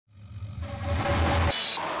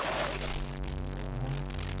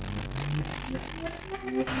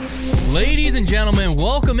Ladies and gentlemen,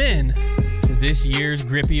 welcome in to this year's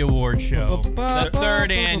Grippy Award Show, the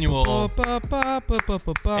third annual.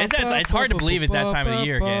 It's hard to believe it's that time of the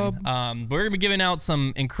year again. We're going to be giving out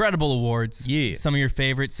some incredible awards. Yeah. Some of your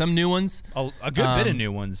favorites, some new ones. A good bit of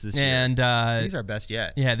new ones this year. And these are our best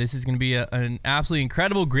yet. Yeah, this is going to be an absolutely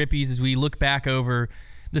incredible Grippies as we look back over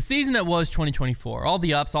the season that was 2024. All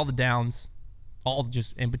the ups, all the downs. All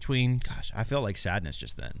just in between. Gosh, I felt like sadness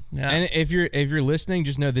just then. Yeah. And if you're listening,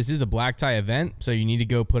 just know this is a black tie event, so you need to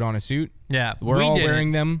go put on a suit. Yeah, we're all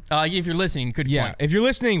wearing them. If you're listening, good point. If you're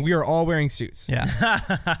listening, we are all wearing suits. Yeah.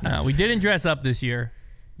 No, we didn't dress up this year.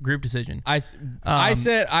 Group decision. I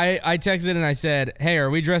texted and I said, "Hey, are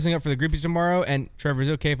we dressing up for the Grippies tomorrow?" And Trevor, is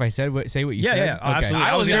it okay if I say what you said? Yeah, absolutely.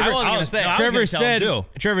 I wasn't going to say.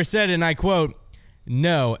 Trevor said, and I quote,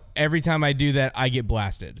 "No, every time I do that, I get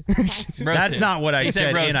blasted." That's not what I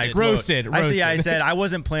said. And I roasted. I said I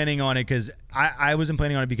wasn't planning on it because I wasn't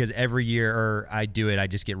planning on it because every year I do it, I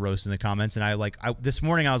just get roasted in the comments. And this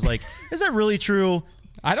morning I was like, is that really true?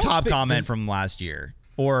 Top comment from last year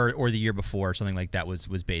or the year before, something like that was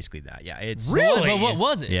basically that. Yeah, it's really. But what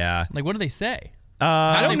was it? Yeah, like what did they say?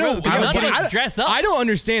 I don't know. Dress up. I don't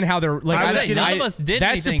understand how they're like. None of us did.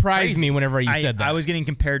 That surprised me whenever you said that. I was getting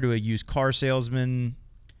compared to a used car salesman.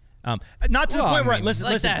 Not to the point where listen.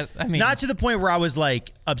 Not to the point where I was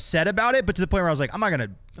like upset about it, but to the point where I was like, I'm not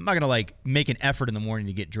gonna like make an effort in the morning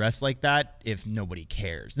to get dressed like that if nobody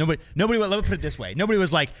cares. Nobody. Let me put it this way. Nobody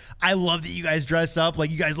was like, I love that you guys dress up.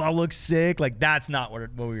 Like you guys all look sick. Like that's not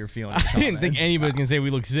what we were feeling. I didn't think anybody's gonna say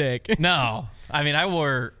we look sick. No, I mean I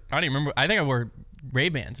don't even remember. I think I wore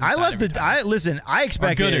Ray-Bans. I love I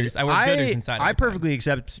expected Gooders. I wore Gooders inside. I perfectly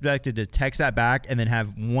expected to text that back and then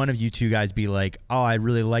have one of you two guys be like, "Oh, I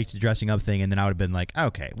really liked the dressing up thing," and then I would have been like,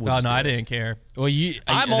 "Okay." I didn't care. Well,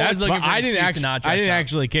 I'm always looking for I didn't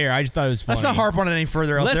actually care. I just thought it was funny. Let's not harp on it any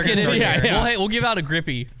further. Let's get into it. We'll give out a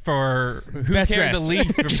Grippy for who cared the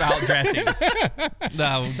least about dressing.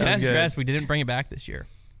 The best dress. We didn't bring it back this year.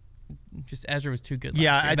 Just Ezra was too good.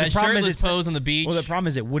 Yeah, that shirtless pose on the beach. Well, the problem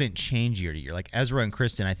is it wouldn't change year to year. Like Ezra and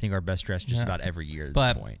Kristen, I think are best dressed just about every year at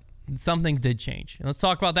this point. Some things did change. And let's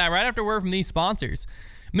talk about that right after word from these sponsors.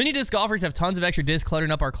 Many disc golfers have tons of extra discs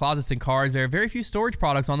cluttering up our closets and cars. There are very few storage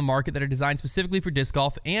products on the market that are designed specifically for disc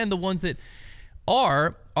golf, and the ones that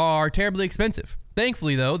are terribly expensive.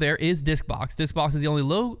 Thankfully, though, there is DiscBox. DiscBox is the only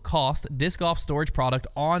low-cost disc golf storage product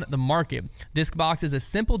on the market. DiscBox is a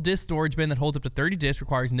simple disc storage bin that holds up to 30 discs,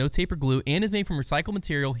 requires no tape or glue, and is made from recycled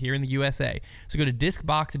material here in the USA. So go to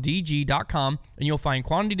discboxdg.com, and you'll find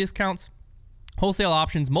quantity discounts, wholesale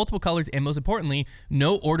options, multiple colors, and most importantly,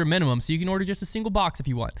 no order minimum, so you can order just a single box if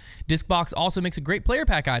you want. DiscBox also makes a great player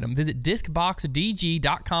pack item. Visit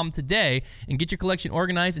discboxdg.com today and get your collection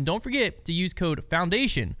organized, and don't forget to use code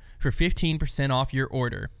FOUNDATION for 15% off your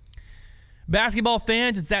order. Basketball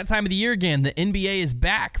fans, it's that time of the year again. The NBA is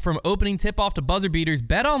back. From opening tip-off to buzzer beaters,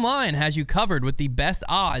 BetOnline has you covered with the best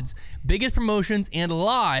odds, biggest promotions, and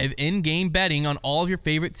live in-game betting on all of your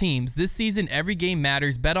favorite teams. This season, every game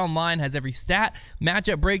matters. BetOnline has every stat,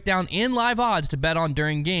 matchup breakdown, and live odds to bet on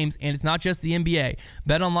during games, and it's not just the NBA.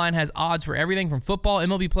 BetOnline has odds for everything from football,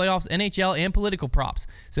 MLB playoffs, NHL, and political props.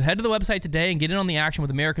 So head to the website today and get in on the action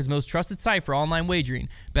with America's most trusted site for online wagering.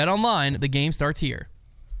 BetOnline, the game starts here.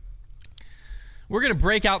 We're going to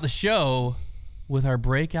break out the show with our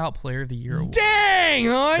Breakout Player of the Year award. Dang,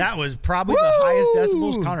 hon! That was probably the highest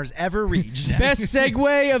decibels Konner's ever reached. Best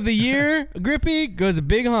segue of the year, Grippy, goes a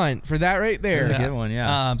big hunt for that right there. That's a good one,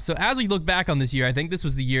 yeah. So as we look back on this year, I think this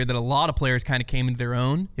was the year that a lot of players kind of came into their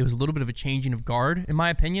own. It was a little bit of a changing of guard, in my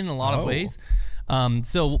opinion, in a lot of ways.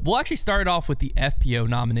 So we'll actually start off with the FPO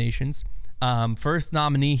nominations. First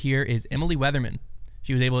nominee here is Emily Weatherman.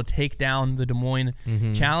 She was able to take down the Des Moines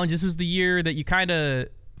Challenge. This was the year that you kind of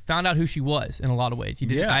found out who she was in a lot of ways.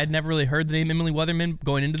 I had never really heard the name Emily Weatherman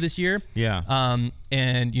going into this year. Yeah.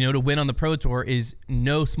 And, to win on the Pro Tour is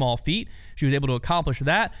no small feat. She was able to accomplish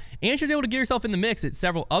that, and she was able to get herself in the mix at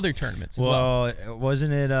several other tournaments as well.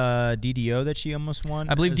 Wasn't it DDO that she almost won?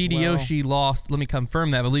 I believe DDO she lost. Let me confirm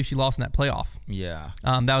that. I believe she lost in that playoff. Yeah.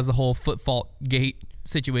 That was the whole foot fault gate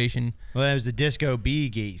situation. Well, that was the Disco B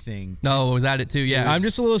gate thing. No, was that it too? Yeah. I'm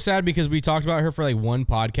just a little sad because we talked about her for like one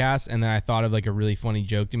podcast, and then I thought of like a really funny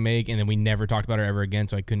joke to make, and then we never talked about her ever again,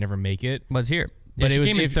 so I could never make it. Was here. Yeah, but she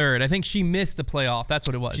came in third. I think she missed the playoff. That's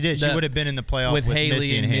what it was. She did. She would have been in the playoff with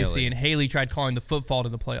Haley and Missy. And Haley tried calling the foot fault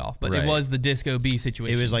in the playoff, but it was the Disco B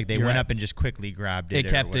situation. It was like they went up and just quickly grabbed it. It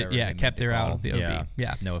kept it. Yeah, kept her out of the OB.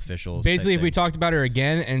 Yeah. No officials. Basically, if we talked about her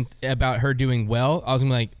again and about her doing well, I was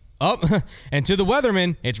gonna be like, and to the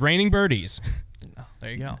Weatherman, it's raining birdies.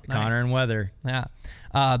 There you go. Konner Nice. and weather. Yeah.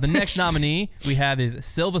 The next nominee we have is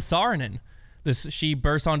Silva Saarinen. She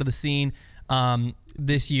burst onto the scene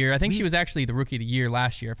this year. I think she was actually the Rookie of the Year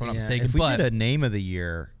last year, if I'm not mistaken. If we did a Name of the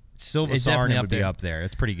Year, Silva Saarinen would be up there.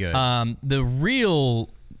 It's pretty good. The real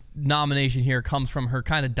nomination here comes from her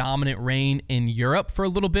kind of dominant reign in Europe for a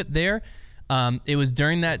little bit there. It was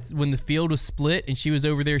during that when the field was split and she was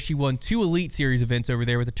over there. She won 2 Elite Series events over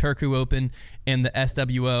there with the Turku Open and the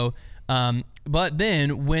SWO. But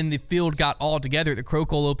then when the field got all together at the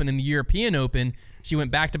Krokol Open and the European Open, she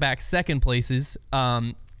went back-to-back second places.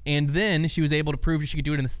 And then she was able to prove that she could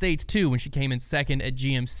do it in the States too when she came in second at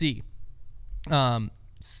GMC.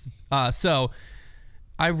 So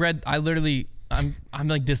I'm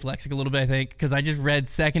like dyslexic a little bit, I think, because I just read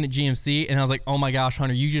second at GMC and I was like, oh my gosh,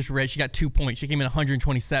 Hunter, you just read she got 2 points. She came in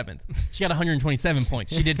 127th. She got 127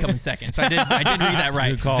 points. She did come in second. So I did read that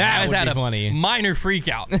right. Good call. That would be funny. Minor freak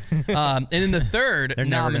out. And then the third They're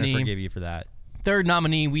never nominee. gonna forgive you for that. Third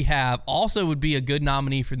nominee we have also would be a good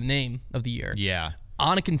nominee for the Name of the Year. Yeah.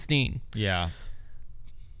 Annika Steen. Yeah.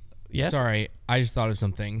 Yes. Sorry, I just thought of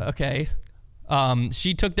something. Okay.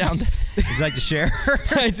 She took down. Would you like to share?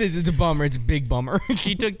 It's a bummer. It's a big bummer.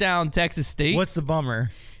 She took down Texas State. What's the bummer?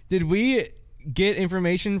 Did we get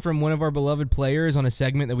information from one of our beloved players on a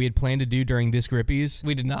segment that we had planned to do during this Grippies?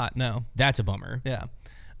 We did not. No. That's a bummer. Yeah.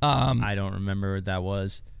 I don't remember what that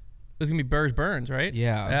was. It was gonna be Burrs Burns, right?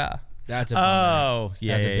 Yeah. Yeah. That's a bummer. Oh,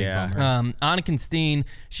 yeah, That's a big bummer. Annika Steen,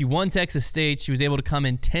 she won Texas State. She was able to come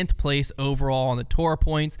in 10th place overall on the tour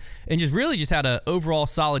points and just had an overall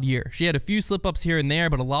solid year. She had a few slip-ups here and there,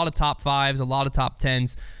 but a lot of top 5s, a lot of top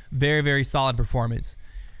 10s. Very, very solid performance.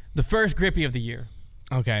 The first Grippy of the year,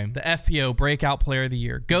 Okay. the FPO Breakout Player of the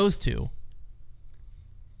Year, goes to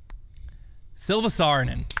Silva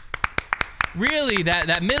Saarinen. Really,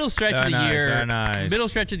 that middle stretch of the year, middle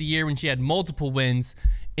stretch of the year when she had multiple wins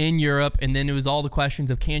in Europe, and then it was all the questions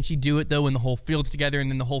of can she do it though when the whole field's together, and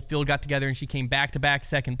then the whole field got together and she came back-to-back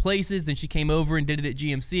second places. Then she came over and did it at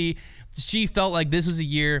GMC. She felt like this was a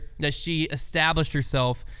year that she established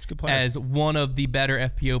herself as one of the better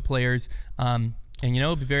FPO players. And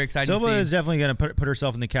it'd be very exciting to see. Silva is definitely going to put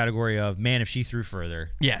herself in the category of, man, if she threw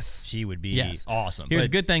further, yes, she would be awesome. Here's a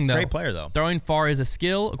good thing, though. Great player, though. Throwing far is a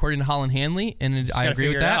skill, according to Holland Hanley, and I agree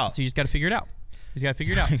with that. So you just got to figure it out. He's got to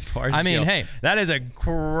figure it out. I mean, hey. That is a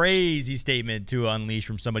crazy statement to unleash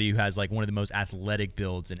from somebody who has like one of the most athletic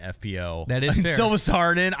builds in FPO. That is fair. Silva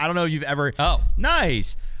Saarinen, I don't know if you've ever. Oh.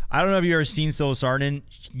 Nice. I don't know if you've ever seen Silva Saarinen.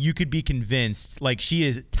 You could be convinced, like, she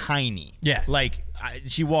is tiny. Yes. Like,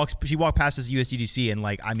 she walked past this USDGC and,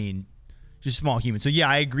 like, I mean, just a small human. So, yeah,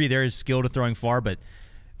 I agree there is skill to throwing far, but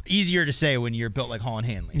easier to say when you're built like Holland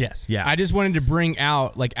Hanley. Yes. Yeah. I just wanted to bring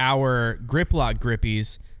out like our Grip Lock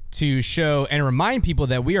Grippies to show and remind people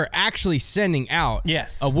that we are actually sending out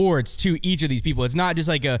awards to each of these people. It's not just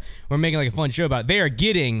like we're making like a fun show about it. They are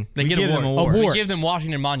getting awards. We give them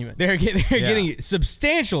Washington Monuments. They're getting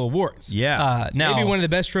substantial awards. Yeah. Now, maybe one of the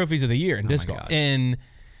best trophies of the year in disc golf.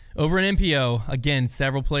 Over in MPO, again,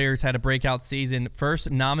 several players had a breakout season.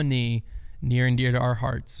 First nominee, near and dear to our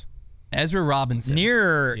hearts, Ezra Robinson.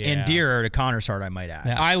 Nearer and dearer to Konner's heart, I might add.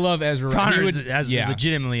 Yeah. I love Ezra. Connor is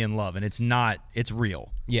legitimately in love, and it's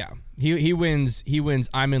real. Yeah, he wins. He wins.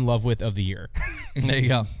 I'm in love with of the year. There you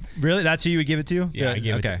go. Really, that's who you would give it to? Yeah, I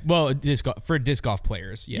give it to. Well, for disc golf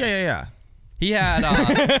players. Yes. Yeah. He had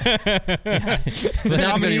the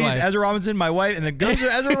nominees: Ezra Robinson, my wife, and the goes to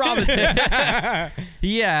Ezra Robinson.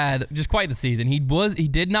 He had just quite the season. He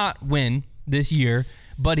did not win this year,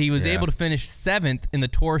 but he was able to finish 7th in the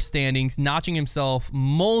tour standings, notching himself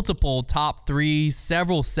multiple top 3s,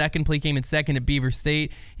 several second place. He came in second at Beaver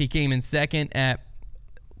State. He came in second at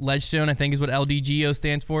Ledgestone, I think is what LDGO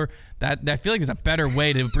stands for. That I feel like there's a better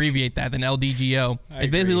way to abbreviate that than LDGO. It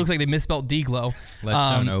basically looks like they misspelled D-Glow.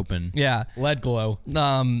 Ledgestone Open. Yeah. Lead Glow.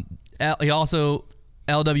 He also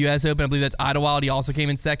LWS Open. I believe that's Idlewild. He also came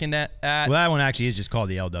in second at. Well, that one actually is just called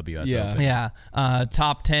the LWS Open. Yeah.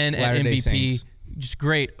 Top 10 at MVP. Just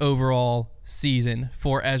great overall season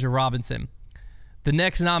for Ezra Robinson. The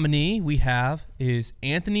next nominee we have is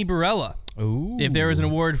Anthony Barella. Ooh. If there was an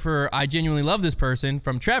award for I genuinely love this person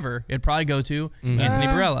from Trevor, it'd probably go to Anthony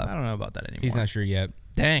Barella. I don't know about that anymore. He's not sure yet.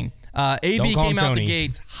 Dang. AB came out the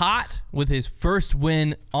gates hot with his first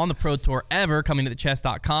win on the Pro Tour ever, coming to the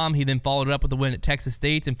chess.com. He then followed it up with a win at Texas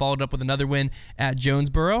State and followed up with another win at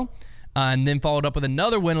Jonesboro. And then followed up with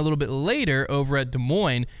another win a little bit later over at Des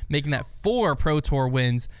Moines, making that 4 Pro Tour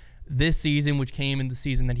wins this season, which came in the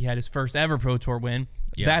season that he had his first ever Pro Tour win.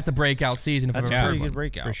 Yeah. That's a breakout season. That's a pretty good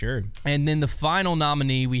breakout. For sure. And then the final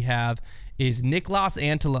nominee we have is Niklas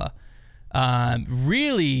Antila.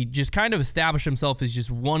 Really just kind of established himself as just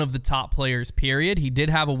one of the top players, period. He did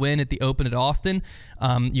have a win at the Open at Austin.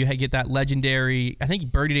 You get that legendary, I think he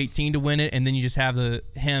birdied 18 to win it, and then you just have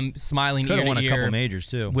him smiling ear to ear. Could have won a couple majors,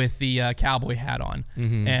 too. With the cowboy hat on.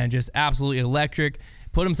 And just absolutely electric.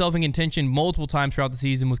 Put himself in contention multiple times throughout the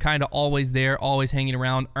season, was kind of always there, always hanging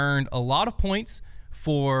around, earned a lot of points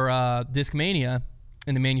for Discmania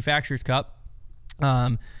in the Manufacturers Cup.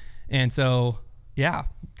 And so... yeah,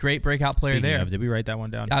 great breakout player. Speaking there. Did we write that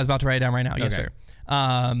one down? I was about to write it down right now. Okay. Yes, sir.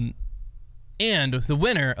 And the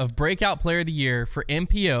winner of Breakout Player of the Year for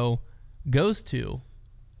MPO goes to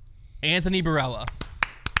Anthony Barella.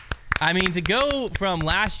 I mean, to go from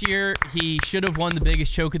last year, he should have won the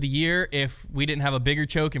biggest choke of the year if we didn't have a bigger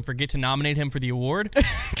choke and forget to nominate him for the award.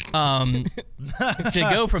 To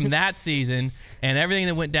go from that season and everything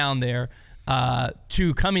that went down there,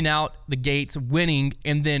 to coming out the gates, winning,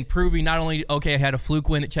 and then proving not only, okay, I had a fluke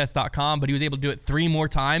win at chess.com, but he was able to do it 3 more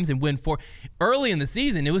times and win 4. Early in the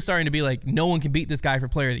season, it was starting to be like, no one can beat this guy for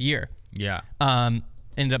player of the year. Yeah.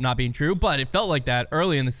 Ended up not being true, but it felt like that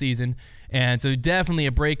early in the season. And so definitely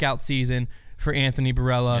a breakout season for Anthony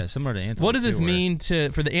Barella. Yeah, similar to Anthony. What does this mean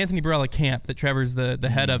for the Anthony Barella camp that Trevor's the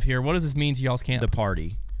head of here? What does this mean to y'all's camp? The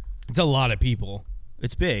party. It's a lot of people.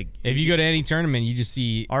 It's big. If you go to any tournament, you just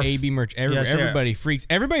see AB merch. Everybody freaks.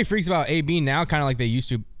 Everybody freaks about AB now, kind of like they used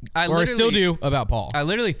to, or still do about Paul. I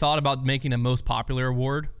literally thought about making a most popular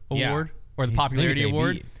award, or the popularity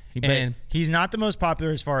award. And he's not the most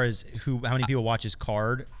popular as far as how many people watch his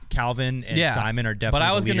card. Calvin and Simon are definitely.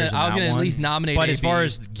 But I was gonna at least nominate. But as far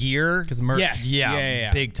as gear, because merch,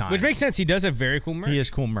 big time. Which makes sense. He does have very cool merch. He has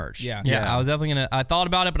cool merch. Yeah. I was definitely gonna. I thought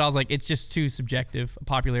about it, but I was like, it's just too subjective. A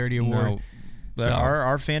popularity award. No. But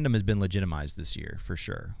our fandom has been legitimized this year for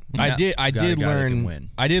sure. I did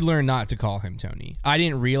learn not to call him Tony. I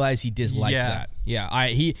didn't realize he disliked that. Yeah,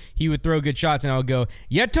 he would throw good shots and I would go,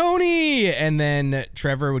 "Yeah, Tony," and then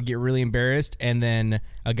Trevor would get really embarrassed, and then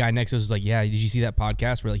a guy next to us was like, "Yeah, did you see that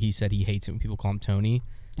podcast where he said he hates it when people call him Tony?"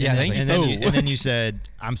 Yeah, and then you said,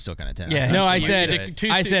 "I'm still gonna tell." Yeah, no, I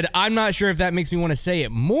said I'm not sure if that makes me want to say it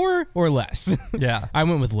more or less. Yeah, I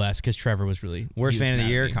went with less because Trevor was really worst fan of the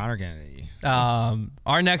year, Konner Kennedy.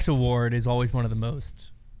 Our next award is always one of the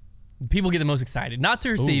most people get the most excited, not to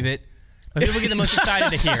receive it, but people get the most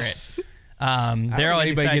excited to hear it.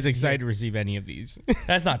 Anybody gets excited to receive any of these.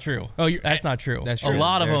 That's not true. That's not true. That's true. A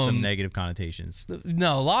lot of them. Some negative connotations.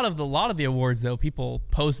 No, a lot of the awards though, people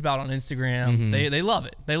post about on Instagram. They love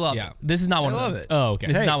it. They love it. This is not one of them. Love it. Oh, okay.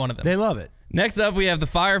 This is not one of them. They love it. Next up, we have the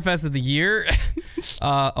Firefest of the Year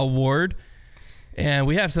award, and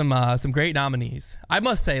we have some great nominees. I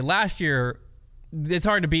must say, last year. It's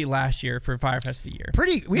hard to beat last year for Firefest of the Year.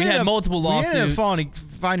 We had multiple lawsuits. We ended up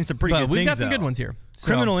finding some pretty good things. We've got some good ones here.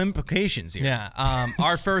 Criminal implications here. Yeah.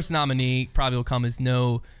 Our first nominee probably will come as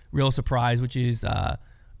no real surprise, which is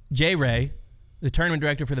Jay Ray, the tournament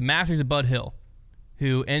director for the Masters of Bud Hill,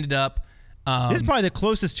 who ended up. This is probably the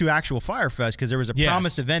closest to actual Firefest because there was a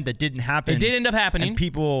promised event that didn't happen. It did end up happening. And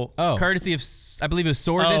people, courtesy of, I believe it was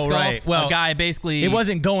Sword Disc Golf. Right. Well, a guy basically. It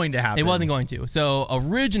wasn't going to happen. It wasn't going to. So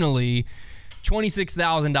originally.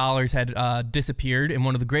 $26,000 had disappeared in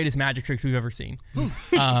one of the greatest magic tricks we've ever seen.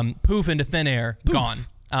 Poof into thin air, gone.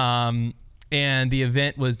 And the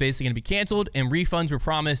event was basically going to be canceled, and refunds were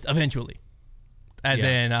promised eventually. As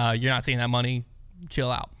in, you're not seeing that money,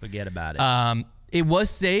 chill out. Forget about it. It was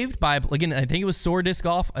saved by, again, I think it was Sword Disc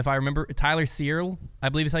Golf, if I remember. Tyler Searle, I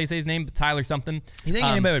believe is how you say his name, but Tyler something. You think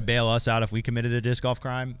anybody would bail us out if we committed a disc golf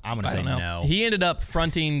crime? I'm going to say no. He ended up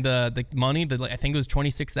fronting the money. I think it was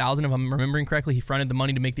 $26,000, if I'm remembering correctly. He fronted the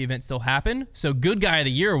money to make the event still happen. So good guy of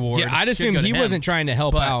the year award. Yeah, I'd assume he wasn't trying to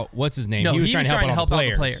help out, what's his name? No, he was trying to help out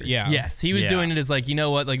the players. Yeah. Yes, he was doing it as like, you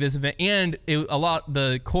know what, like this event. And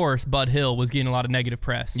the course, Bud Hill, was getting a lot of negative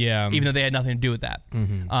press. Yeah. Even though they had nothing to do with that.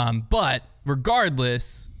 But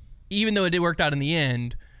regardless, even though it did work out in the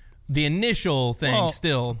end, the initial thing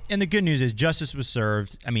still. And the good news is justice was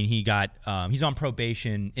served. I mean, he got he's on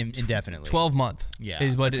probation indefinitely. 12-month. Yeah,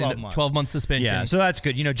 is what 12-month suspension. Yeah, so that's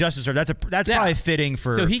good. You know, justice served. That's probably fitting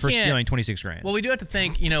for stealing $26,000. Well, we do have to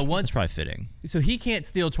think. You know, once that's probably fitting. So he can't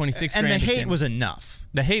steal $26,000. And the hate was enough.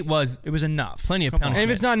 The hate was. It was enough. Plenty of punishment. And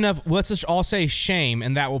if it's not enough, let's just all say shame,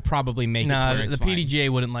 and that will probably make it to where it's the fine. PDGA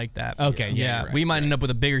wouldn't like that. Okay, yeah. We might end up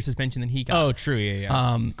with a bigger suspension than he got. Oh, true,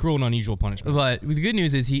 yeah. Cruel and unusual punishment. But the good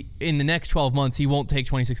news is in the next 12 months, he won't take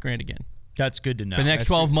 $26,000 again. That's good to know. For the next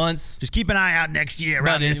 12 months. Just keep an eye out next year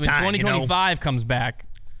around this time. When 2025 comes back,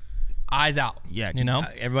 eyes out. Yeah, you know?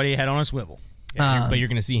 Everybody head on a swivel. Yeah, but you're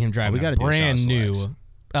going to see him driving a brand new. You're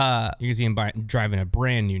going to see him driving a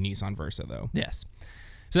brand new Nissan Versa, though. Yes.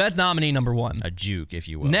 So that's nominee number 1. A juke, if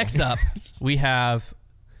you will. Next up, we have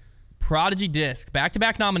Prodigy Disc.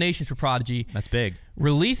 Back-to-back nominations for Prodigy. That's big.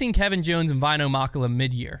 Releasing Kevin Jones and Vino Makala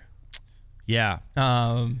mid-year. Yeah.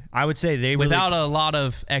 I would say they without a lot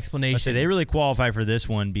of explanation. I'd say they really qualify for this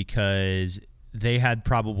one because they had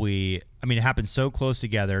probably, I mean, it happened so close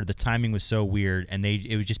together. The timing was so weird, and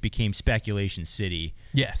it just became speculation city.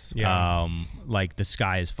 Yes. Yeah. Like the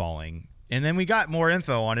sky is falling. And then we got more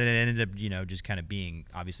info on it, and it ended up, just kind of being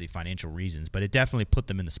obviously financial reasons, but it definitely put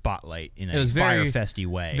them in the spotlight in a fire-festy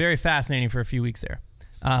way. Very fascinating for a few weeks there.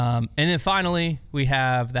 And then finally, we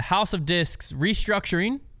have the House of Discs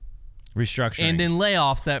restructuring. And then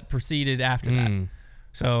layoffs that proceeded after that.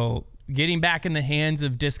 So getting back in the hands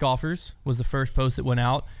of disc golfers was the first post that went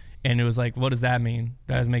out. And it was like, what does that mean?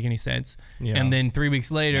 That doesn't make any sense. Yeah. And then 3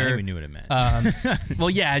 weeks later. I think we knew what it meant.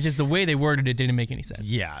 Well, yeah, it's just the way they worded it didn't make any sense.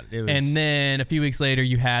 Yeah. It was. And then a few weeks later,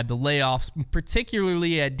 you had the layoffs,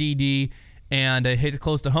 particularly at DD, and it hit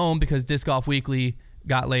close to home because Disc Golf Weekly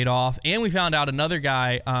got laid off. And we found out another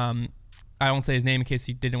guy, I won't say his name in case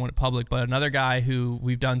he didn't want it public, but another guy who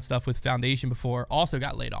we've done stuff with Foundation before also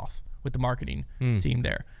got laid off with the marketing team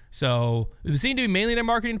there. So it seemed to be mainly their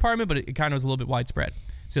marketing department, but it kind of was a little bit widespread.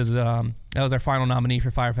 So that was our final nominee for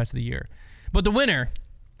Firefest of the Year. But the winner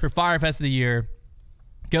for Firefest of the Year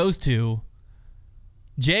goes to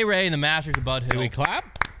Jay Ray and the Masters of Bud Hill. Do we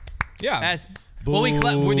clap? Yeah. Well,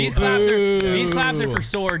 these claps are for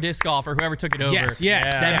Soar Disc Golf or whoever took it over. Yes.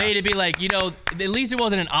 That made it be like, at least it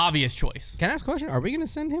wasn't an obvious choice. Can I ask a question? Are we going to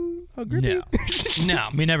send him a Grippy? No.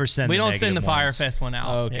 We never send We don't send the Firefest one out.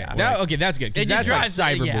 Oh, okay. Yeah. Okay, that's good. That's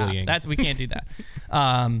like cyberbullying. Yeah, we can't do that.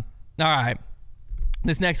 All right.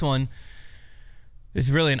 This next one is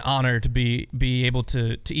really an honor to be able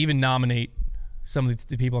to even nominate some of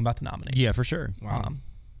the people I'm about to nominate. Yeah, for sure. Wow.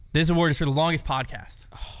 This award is for the longest podcast.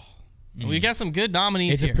 We got some good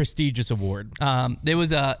nominees. It's a prestigious award. It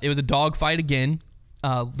was a dog fight again.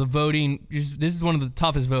 The voting, this is one of the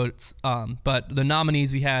toughest votes. But the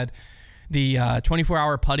nominees, we had the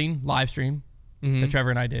 24-hour putting live stream that Trevor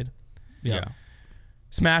and I did. Yeah.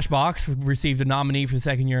 Smashbox received a nominee for the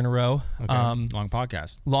second year in a row. Okay. Long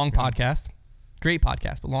podcast. Podcast. Great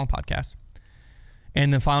podcast, but long podcast.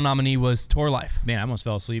 And the final nominee was Tour Life. Man, I almost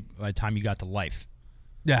fell asleep by the time you got to Life.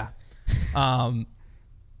 Yeah. I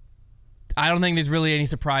don't think there's really any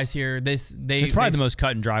surprise here. It's probably the most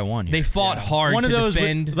cut and dry one here. They fought hard to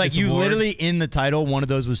defend like this you award. literally in the title, one of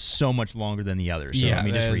those was so much longer than the other. So let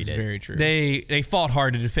me just read it. Very true. They fought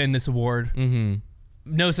hard to defend this award.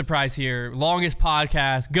 No surprise here. Longest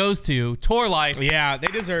podcast goes to Tour Life. Yeah, they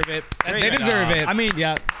deserve it. They deserve it. I mean,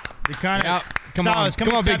 yeah. They kind of. Come on,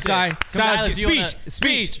 Big Si.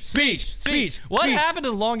 Speech. What happened to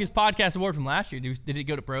the longest podcast award from last year? Did it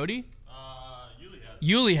go to Brody?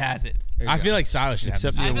 Yuli has it. I feel like Silas should have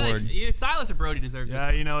the award. Like Silas or Brody deserves this.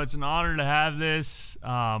 Yeah, it's an honor to have this.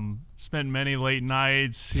 Spent many late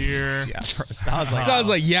nights here. Sounds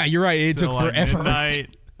like, yeah, you're right. It took forever.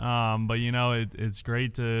 Midnight. But it's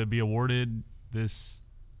great to be awarded this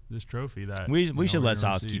trophy. That we should let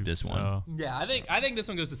Silas keep this one. So. Yeah, I think this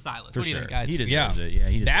one goes to Silas. For what do you think, guys? He deserves it. Yeah,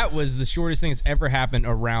 he deserves that was the shortest thing that's ever happened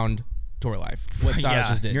around Tour Life. What Silas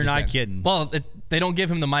just did. You're not kidding. Well, they don't give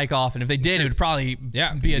him the mic off, and if they did, it would probably be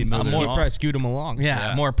a more probably scoot him along.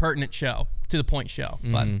 Yeah, more pertinent show, to the point show.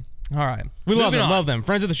 But all right, we love them.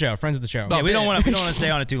 Friends of the show. Yeah, we don't want to stay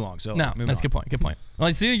on it too long. So no, that's a good point. Well,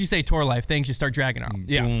 as soon as you say Tour Life, things just start dragging on.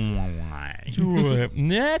 Yeah.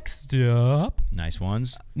 Next up, nice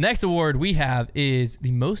ones. Next award we have is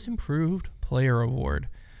the Most Improved Player Award.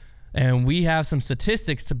 And we have some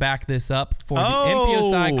statistics to back this up for the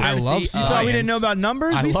MPOSI. I love You thought we didn't know about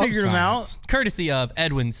numbers? We figured them out. Courtesy of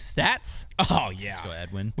Edwin's Stats. Oh, yeah. Let's go,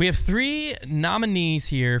 Edwin. We have 3 nominees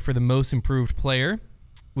here for the Most Improved Player.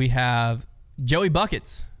 We have Joey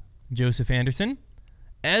Buckets, Joseph Anderson,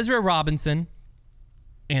 Ezra Robinson,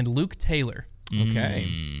 and Luke Taylor. Okay.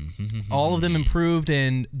 All of them improved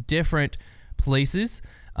in different places.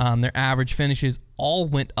 Their average finishes all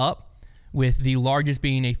went up, with the largest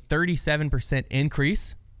being a 37%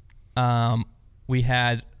 increase. We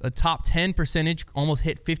had a top 10 percentage almost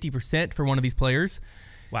hit 50% for one of these players.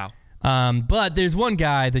 Wow. But there's one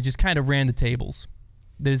guy that just kind of ran the tables.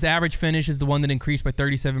 His average finish is the one that increased by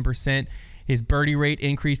 37%. His birdie rate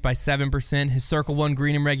increased by 7%. His Circle 1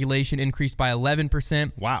 green in regulation increased by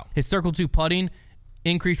 11%. Wow. His Circle 2 putting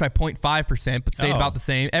increased by 0.5%, but stayed about the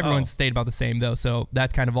same. Everyone's stayed about the same, though, so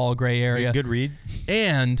that's kind of all a gray area. Good read.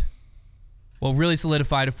 And what really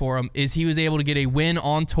solidified it for him is he was able to get a win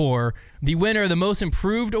on tour. The winner of the Most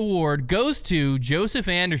Improved Award goes to Joseph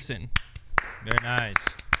Anderson. Very nice.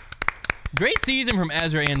 Great season from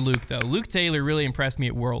Ezra and Luke, though. Luke Taylor really impressed me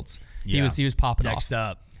at Worlds. Yeah. He was popping off. Next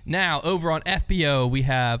up. Now, over on FPO, we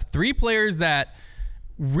have 3 players that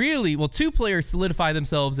really, 2 players solidify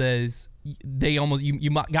themselves as they almost, you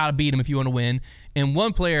got to beat them if you want to win. And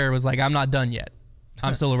 1 player was like, I'm not done yet.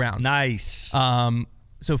 I'm still around. Nice.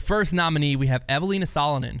 So first nominee, we have Evelina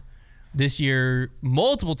Salonen, this year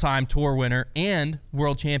multiple-time tour winner and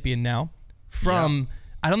world champion now.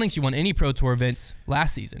 I don't think she won any Pro Tour events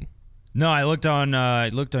last season. No, I looked on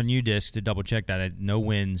UDisc to double check that. I had no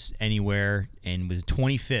wins anywhere and was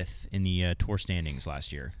 25th in the tour standings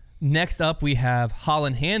last year. Next up, we have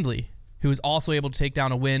Holland Handley, who was also able to take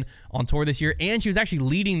down a win on tour this year, and she was actually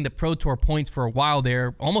leading the Pro Tour points for a while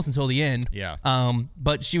there, almost until the end. Yeah.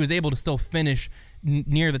 But she was able to still finish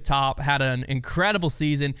near the top, had an incredible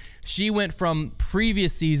season. She went from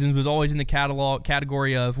previous seasons, was always in the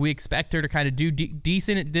category of we expect her to kind of do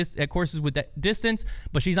decent at courses with that distance,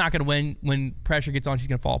 but she's not going to win. When pressure gets on, she's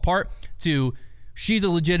going to fall apart, to she's a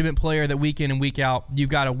legitimate player that week in and week out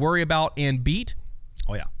you've got to worry about and beat.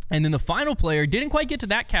 Oh, yeah. And then the final player didn't quite get to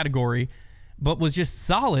that category, but was just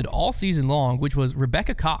solid all season long, which was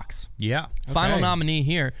Rebecca Cox. Yeah. Final nominee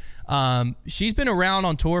here. She's been around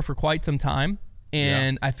on tour for quite some time.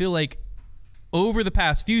 And I feel like over the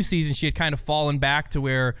past few seasons, she had kind of fallen back to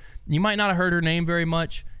where you might not have heard her name very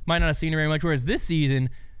much, might not have seen her very much. Whereas this season,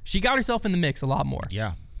 she got herself in the mix a lot more.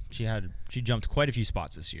 Yeah, she jumped quite a few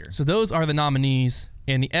spots this year. So those are the nominees,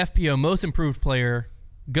 and the FPO Most Improved Player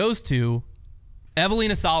goes to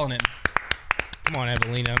Evelina Salonen. Come on,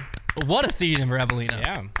 Evelina. What a season for Evelina.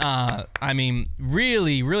 Yeah. I mean,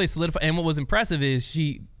 really, really solidified. And what was impressive is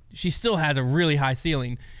she still has a really high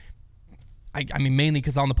ceiling. I mean, mainly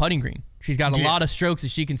because on the putting green, she's got a lot of strokes that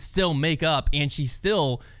she can still make up, and she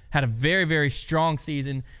still had a very, very strong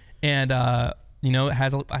season, and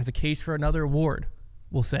has a case for another award,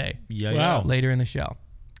 we'll say. Later in the show.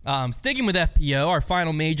 Sticking with FPO, our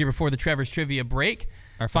final major before the Trevor's Trivia break.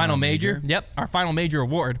 Our final major? Yep, our final major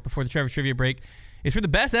award before the Trevor's Trivia break is for the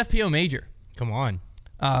best FPO major. Come on.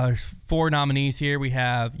 4 nominees here. We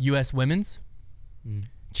have U.S. Women's,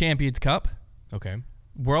 Champions Cup. Okay.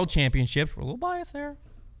 World Championships. We're a little biased there.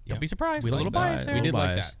 Don't be surprised. We're a little biased there. We did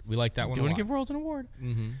like that. We like that one. Do want to give Worlds an award.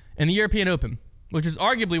 And the European Open, which is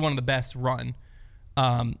arguably one of the best run.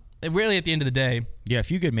 Really, at the end of the day. Yeah, a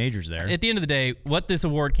few good majors there. At the end of the day, what this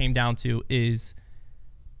award came down to is,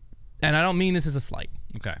 and I don't mean this as a slight.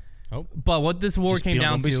 Okay. Oh. But what this award came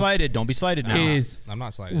down to. Don't be slighted now. Is I'm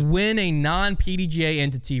not slighted. When a non-PDGA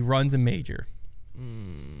entity runs a major.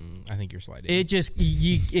 I think you're sliding. It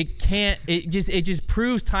just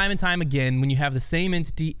proves time and time again when you have the same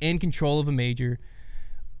entity in control of a major,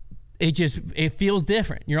 it feels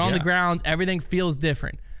different. You're on the grounds, everything feels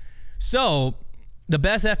different. So the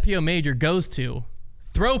best FPO major goes to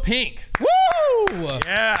Throw Pink. Woo!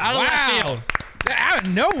 Yeah. Out of left field. Out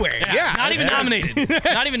of nowhere. Yeah. Not even nominated.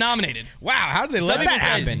 Not even nominated. Wow. How did they let that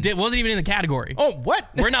happen? It wasn't even in the category. Oh, what?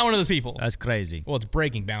 We're not one of those people. That's crazy. Well, it's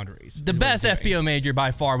breaking boundaries. The best FPO major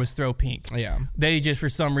by far was Throw Pink. Yeah. They just, for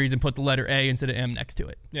some reason, put the letter A instead of M next to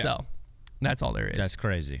it. Yeah. So that's all there is. That's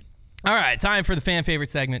crazy. All right. Time for the fan favorite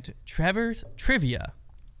segment, Trevor's Trivia.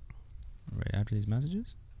 Right after these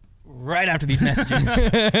messages? Right after these messages.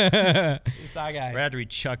 Right after we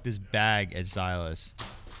chuck this bag at Silas.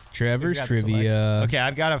 Trevor's Trivia. Okay,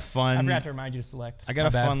 I've got a fun. I forgot to remind you to select. I got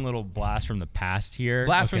a fun little blast from the past here.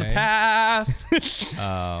 Blast from the past.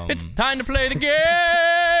 It's time to play the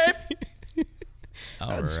game.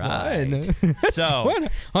 That's fun. That's fun.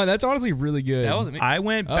 Oh, that's honestly really good. That wasn't me. I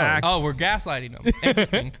went back. Oh, we're gaslighting them.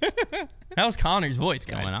 Interesting. That was Konner's voice,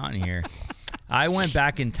 guys. What's going on here? I went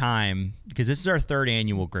back in time because this is our 3rd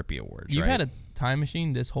annual Grippy Awards. You've had a time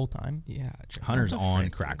machine this whole time? Yeah. Hunter's on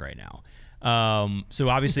crack right now. So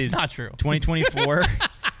obviously it's not true. 2024.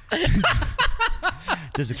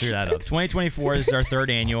 Just to clear that up, 2024 this is our 3rd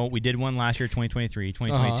annual. We did one last year, 2023.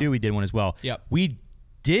 2022 we did one as well. Yep. We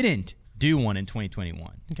didn't do one in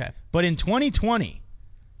 2021. Okay. But in 2020,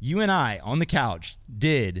 you and I on the couch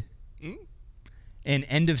did an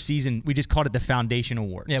end of season. We just called it the Foundation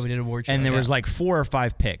Awards. Yeah, we did award show. And there was like 4 or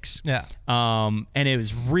 5 picks. Yeah. And it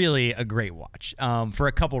was really a great watch for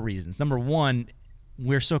a couple reasons. Number one,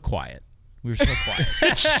 we're so quiet. We were so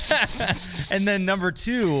quiet. And then number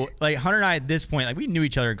 2, like Hunter and I at this point, like we knew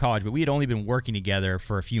each other in college, but we had only been working together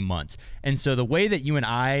for a few months. And so the way that you and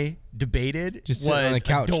I debated just was on the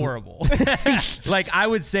couch. Adorable. Like I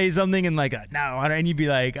would say something and like, no, and you'd be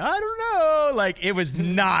like, I don't know. Like it was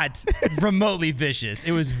not remotely vicious.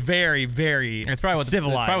 It was very, very civilized.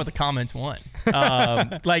 That's probably what the comments want.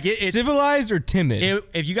 Like it's civilized or timid.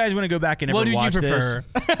 If you guys want to go back and ever watch what did you prefer?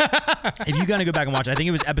 If you're gonna go back and watch, I think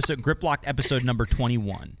it was Grip Locked episode number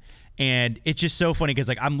 21. And it's just so funny because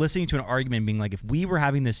like I'm listening to an argument being like, if we were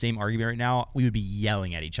having the same argument right now, we would be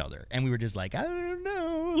yelling at each other. And we were just like, I don't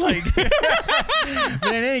know. Like, but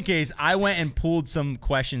in any case, I went and pulled some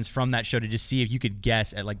questions from that show to just see if you could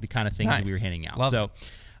guess at like the kind of things that we were handing out. Love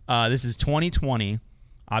this is 2020.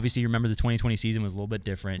 Obviously, you remember the 2020 season was a little bit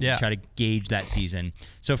different. Yeah. You try to gauge that season.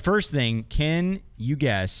 So first thing, can you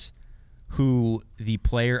guess who the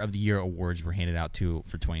Player of the Year awards were handed out to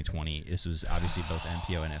for 2020? This was obviously both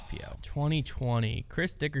MPO and FPO. 2020,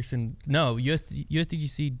 Chris Dickerson. No,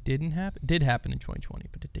 USDGC did happen in 2020,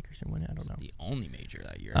 but did Dickerson win it? I don't know. The only major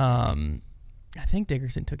that year. I think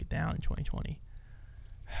Dickerson took it down in 2020.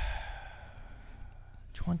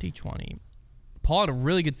 2020. Paul had a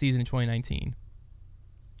really good season in 2019.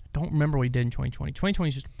 I don't remember what he did in 2020. 2020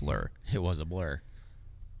 is just a blur. It was a blur.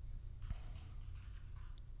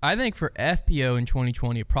 I think for FPO in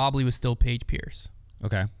 2020, it probably was still Paige Pierce.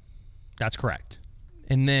 Okay. That's correct.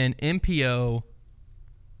 And then MPO,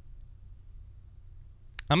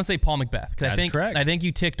 I'm going to say Paul Macbeth. That's correct. I think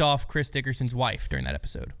you ticked off Chris Dickerson's wife during that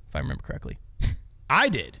episode, if I remember correctly. I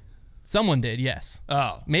did. Someone did, yes.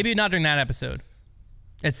 Oh. Maybe not during that episode.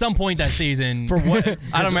 At some point that season. For what?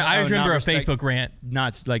 I don't remember. I just remember a Facebook rant.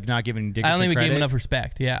 Not giving Dickerson I don't think we credit? gave him enough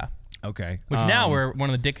respect, yeah. Okay. Which now we're one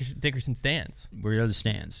of the Dickerson stands. We're the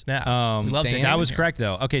stands. Yeah. We love Stands? That was correct,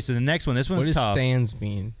 though. Okay, so the next one. This one's what does tough. stands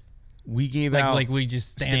mean? We gave out... Like we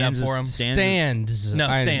just stand up for him? Stands. No,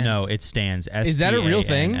 stands. No, it's stands. Is that a real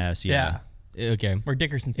thing? S-T-A-N-S, Yeah. Okay. Or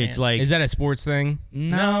Dickerson stands. It's like... Is that a sports thing?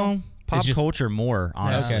 No. Pop culture more,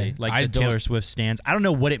 honestly. Okay. Like the Taylor Swift stands. I don't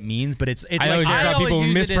know what it means, but it's I like... I people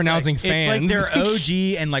mispronouncing fans. It's like they're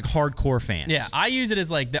OG and like hardcore fans. Yeah, I use it as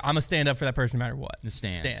like, I'm going to stand up for that person no matter what. The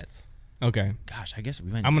stands. Stands. Okay. Gosh, I guess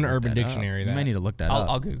we might need I'm to an look Urban that Dictionary. up. We might need to look that up.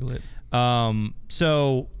 I'll Google it.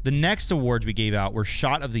 So the next awards we gave out were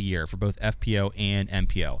Shot of the Year for both FPO and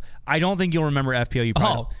MPO. I don't think you'll remember FPO. You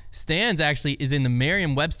probably stands actually is in the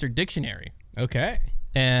Merriam-Webster dictionary. Okay.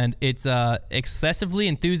 And it's excessively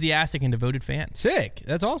enthusiastic and devoted fan. Sick.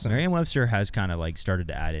 That's awesome. Merriam-Webster has kind of like started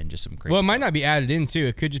to add in just some crazy Well, it might stuff. not be added in too.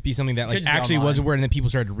 It could just be something that like actually was a word and then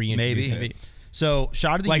people started to reintroduce Maybe. it. So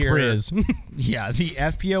Shot of the like Year. Briz. Yeah, the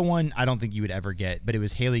FPO one I don't think you would ever get, but it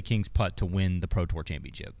was Haley King's putt to win the Pro Tour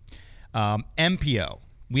Championship. MPO,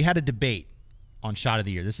 we had a debate on Shot of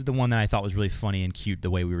the Year. This is the one that I thought was really funny and cute the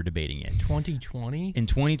way we were debating it. 2020? In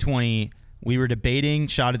 2020, we were debating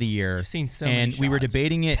Shot of the Year. I've seen so many many And we were shots.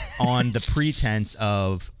 debating it on the pretense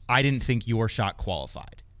of I didn't think your shot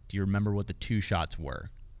qualified. Do you remember what the two shots were?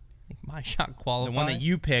 My shot qualified. The one that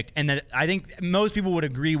you picked, and that I think most people would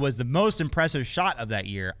agree was the most impressive shot of that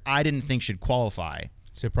year, I didn't think should qualify.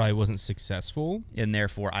 So it probably wasn't successful. And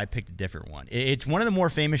therefore, I picked a different one. It's one of the more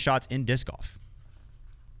famous shots in disc golf.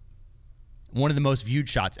 One of the most viewed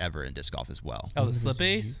shots ever in disc golf as well. Oh, the slip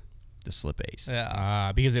ace? The slip ace.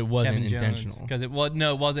 Yeah. Because it wasn't Kevin intentional. Because it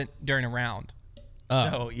wasn't during a round.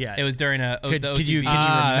 So, yeah. It was during a Could you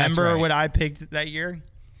remember what I picked that year?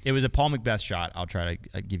 It was a Paul Macbeth shot. I'll try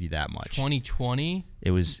to give you that much. 2020? It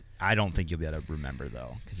was, I don't think you'll be able to remember,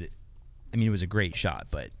 though, because it was a great shot,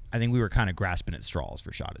 but I think we were kind of grasping at straws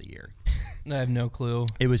for Shot of the Year. I have no clue.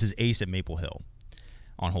 It was his ace at Maple Hill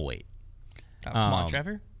on hole 8. Oh, come on,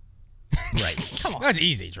 Trevor. Right. Come on. That's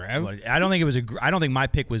easy, Trev. I don't think it was I don't think my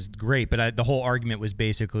pick was great, but the whole argument was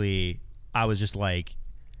basically, I was just like,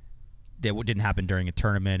 that didn't happen during a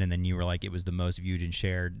tournament, and then you were like, it was the most viewed and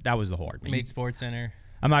shared. That was the whole argument. Made Sports Center.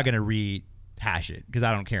 I'm not going to rehash it because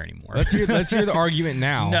I don't care anymore. Let's hear the argument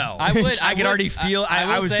now. No. I would. I could already feel.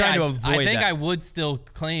 I was trying to avoid that. I think I would still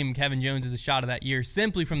claim Kevin Jones as a shot of that year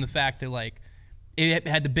simply from the fact that like it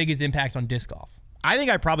had the biggest impact on disc golf. I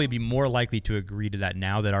think I'd probably be more likely to agree to that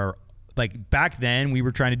now that our like back then we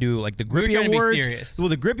were trying to do like the Grippy Awards. To be serious. Well,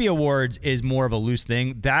 the Grippy Awards is more of a loose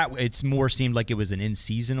thing. That it's more seemed like it was an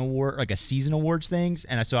in-season award, like a season awards things.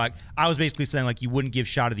 And so I was basically saying like you wouldn't give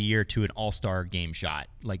Shot of the Year to an all-star game shot.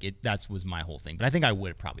 Like that was my whole thing. But I think I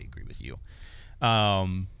would probably agree with you.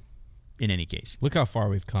 In any case, look how far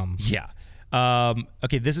we've come. Yeah.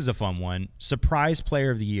 Okay, this is a fun one. Surprise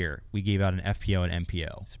Player of the Year. We gave out an FPO and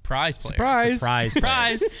MPO. Surprise player.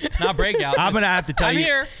 Surprise. Not breakout. I'm going to have to tell you. I'm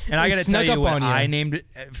here. And I got to tell you what I you. named it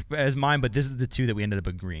as mine, but this is the two that we ended up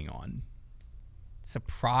agreeing on.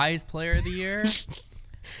 Surprise Player of the Year?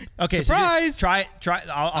 Okay, surprise. So try.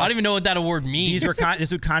 I don't even know what that award means.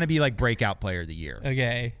 This would kind of be like Breakout Player of the Year.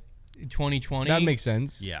 Okay. 2020. That makes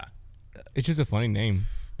sense. Yeah. It's just a funny name.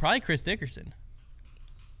 Probably Chris Dickerson.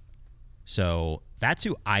 So that's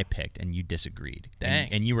who I picked, and you disagreed. Dang.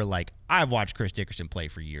 And you were like, I've watched Chris Dickerson play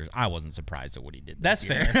for years. I wasn't surprised at what he did That's this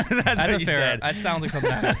year. fair. That's what you fair. said. That sounds like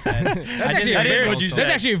something I would say. That's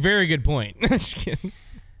actually a very good point. Just kidding.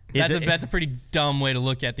 That's a pretty dumb way to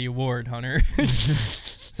look at the award, Hunter.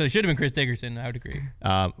 So it should have been Chris Dickerson. I would agree.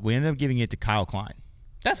 We ended up giving it to Kyle Klein.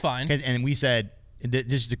 That's fine. And we said,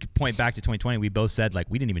 just to point back to 2020, we both said, like,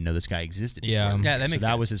 we didn't even know this guy existed. Yeah, that makes sense.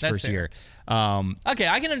 That was his first year. Okay,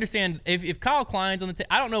 I can understand if Kyle Klein's on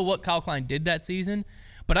the I don't know what Kyle Klein did that season,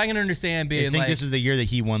 but I can understand being I think this is the year that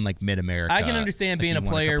he won, like, Mid-America. I can understand being a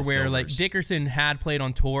player where, like, Dickerson had played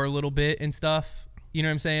on tour a little bit and stuff. You know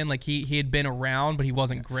what I'm saying? Like, he had been around, but he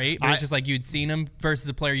wasn't great. But it's just like you'd seen him versus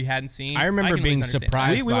a player you hadn't seen. I remember being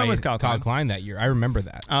surprised by Kyle Klein that year. I remember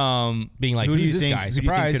that. Being like, who's this guy? Who do you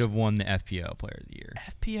think could have won the FPO Player of the Year?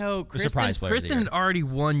 FPO, Kristen had already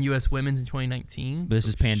won U.S. Women's in 2019. But this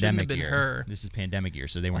is pandemic year. This is pandemic year,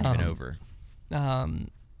 so they weren't even over. No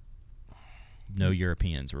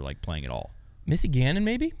Europeans were, like, playing at all. Missy Gannon,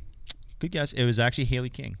 maybe? Good guess. It was actually Haley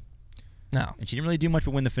King. No. And she didn't really do much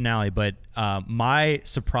but win the finale. But my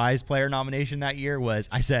surprise player nomination that year was,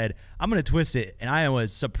 I said, I'm going to twist it. And I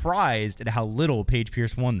was surprised at how little Paige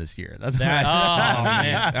Pierce won this year. That's man.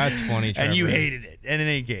 That's funny, Trevor. And you hated it. And in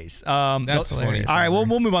any case. That's funny. All right, well,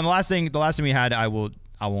 we'll move on. The last thing we had, I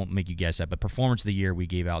won't make you guess that, but Performance of the Year we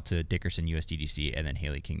gave out to Dickerson, USDGC, and then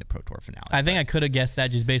Haley King, the Pro Tour finale. I think I could have guessed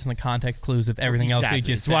that just based on the context clues of everything else we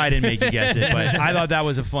just said. That's why I didn't make you guess it, but I thought that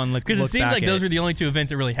was a fun look. Because it seems like those were the only two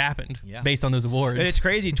events that really happened based on those awards. And it's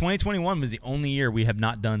crazy. 2021 was the only year we have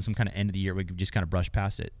not done some kind of end of the year. We just kind of brushed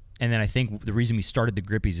past it. And then I think the reason we started the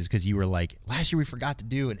Grippies is because you were like, last year we forgot to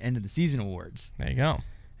do an end of the season awards. There you go.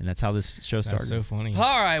 And that's how this show started. That's so funny.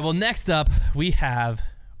 All right, well, next up we have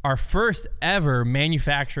our first ever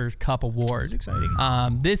Manufacturers Cup Award. That's exciting.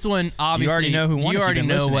 This one, obviously, you already know who won. You already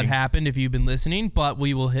know what happened if you've been listening, but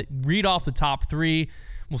we will read off the top three.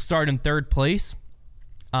 We'll start in third place.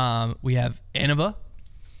 We have Innova,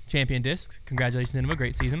 Champion Discs. Congratulations, Innova.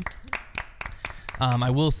 Great season. I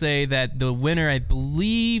will say that the winner, I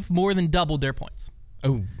believe, more than doubled their points.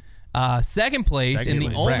 Oh. Second place, and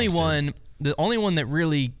the only one that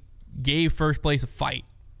really gave first place a fight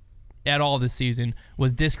at all this season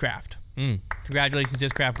was Discraft. Congratulations,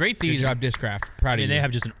 Discraft. Great season. Good job, Discraft. Proud of you. They have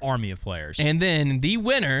just an army of players. And then the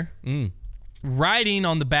winner, riding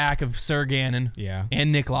on the back of Sir Gannon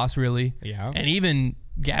and Niklas, really. Yeah. And even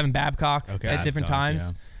Gavin Babcock at different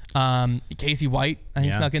times. Yeah. Casey White, I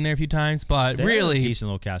think, snuck in there a few times. But really, decent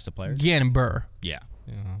little cast of players. Gannon Burr. Yeah.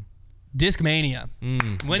 Discmania.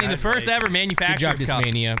 Winning the first ever Manufacturers Cup.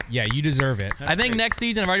 Good job, Discmania. Yeah, you deserve it. I think next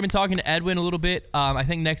season, I've already been talking to Edwin a little bit. I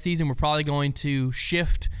think next season we're probably going to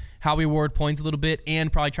shift how we award points a little bit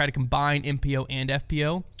and probably try to combine MPO and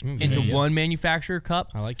FPO into one Manufacturer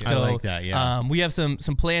Cup. I like it. So, I like that, yeah. We have some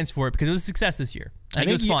plans for it because it was a success this year. I think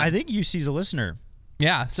it was fun. I think UC's a listener.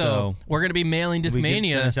 Yeah, so we're going to be mailing Discmania. We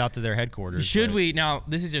can send this out to their headquarters. Should we? Now,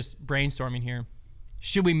 this is just brainstorming here.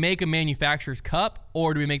 Should we make a Manufacturer's Cup,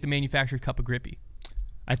 or do we make the Manufacturer's Cup a Grippy?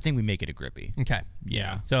 I think we make it a Grippy. Okay.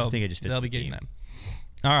 Yeah. So I think it just fits they'll be getting them.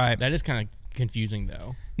 All right. That is kind of confusing,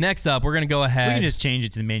 though. Next up, we're going to go ahead. We can just change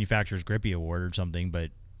it to the Manufacturer's Grippy Award or something, but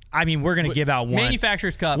I mean, we're going to give out one.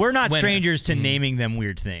 Manufacturer's Cup. We're not strangers to naming them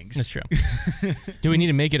weird things. That's true. Do we need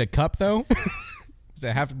to make it a cup, though? Does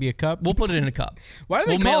it have to be a cup? We'll put it in a cup. Why do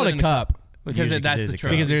they call it a cup? Because that's the truth.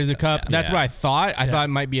 Because there's a cup. That's what I thought. I thought it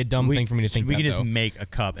might be a dumb thing for me to think. We can just make a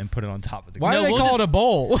cup and put it on top of the. Why do they call it a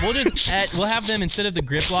bowl? We'll have them, instead of the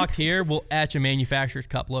grip lock here, we'll etch a Manufacturer's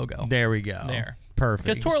Cup logo. There we go. There. Perfect.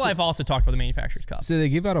 Because Tour Life also talked about the Manufacturer's Cup. So they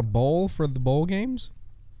give out a bowl for the bowl games?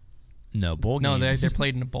 No, bowl games. No, they're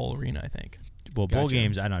played in a bowl arena, I think. Well, bowl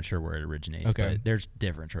games, I'm not sure where it originates. Okay. But there's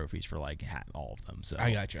different trophies for like all of them. So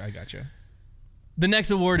I got you. The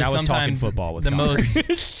next award is sometimes football with the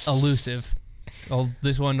most elusive. Well,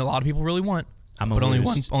 this one a lot of people really want, but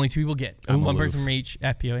only two people get. One person from each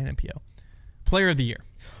FPO and MPO. Player of the Year.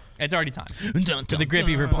 It's already time. For the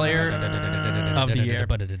Grippy for Player of the Year.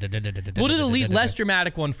 We'll do the less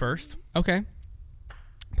dramatic one first. Okay.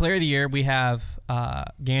 Player of the Year, we have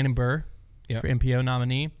Gannon Burr for MPO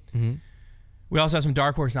nominee. Mm-hmm. We also have some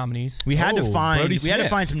Dark Horse nominees. We had to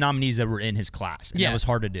find some nominees that were in his class, and that was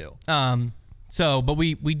hard to do. But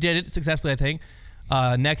we did it successfully, I think.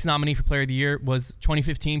 Next nominee for Player of the Year was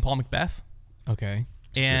 2015 Paul Macbeth. Okay.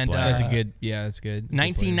 And that's a good. Yeah, that's good.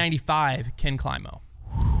 1995 Ken Climo.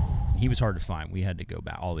 He was hard to find. We had to go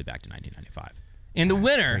back all the way back to 1995. And the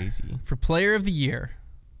winner for Player of the Year,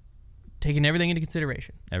 taking everything into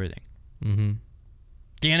consideration. Everything. Mm-hmm.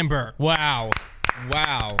 Gannon Burr. Wow.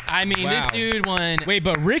 I mean, this dude won. Wait,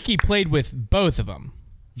 but Ricky played with both of them.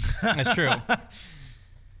 That's true.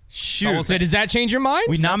 Shoot. So does that change your mind?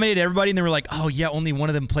 We nominated everybody, and they were like, "Oh yeah, only one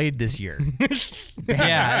of them played this year."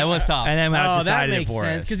 Yeah, it was tough. And then I decided that makes it for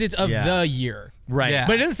sense us because it's of the year, right? Yeah.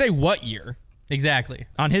 But it doesn't say what year. Exactly.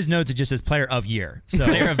 On his notes, it just says player of year. So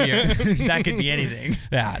player of year. That could be anything.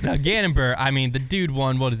 Yeah. Now, Gannon Buhr, I mean, the dude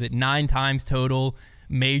won, 9 times total,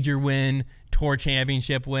 major win, tour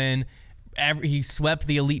championship win. He swept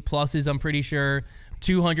the Elite Pluses, I'm pretty sure.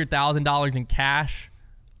 $200,000 in cash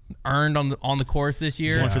earned on the course this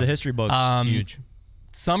year. One for the history books. It's huge.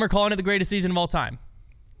 Some are calling it the greatest season of all time.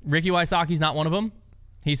 Ricky Wysocki's not one of them.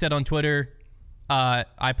 He said on Twitter,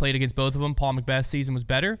 I played against both of them. Paul McBeth's season was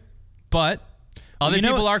better. But other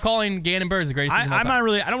people are calling Gannon Buhr the greatest season of all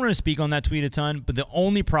time. I don't want to speak on that tweet a ton, but the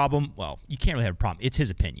only problem, well, you can't really have a problem. It's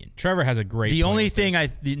his opinion. Trevor has a great The only thing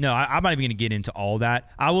I'm not even going to get into all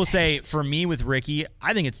that. I will say, for me with Ricky,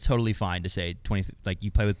 I think it's totally fine to say 20, like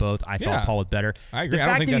you play with both. I thought Paul was better. I agree. The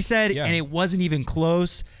fact that he said, and it wasn't even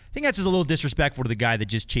close, I think that's just a little disrespectful to the guy that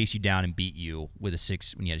just chased you down and beat you with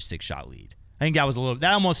when you had a 6-shot lead. I think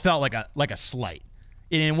that almost felt like a slight.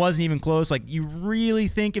 And it wasn't even close. Like, you really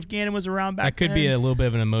think if Gannon was around back then? That could be a little bit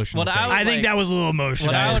of an emotional take. I think that was a little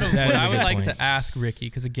emotional. What I would like to ask Ricky,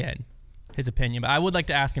 because again, his opinion, but I would like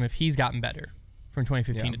to ask him if he's gotten better from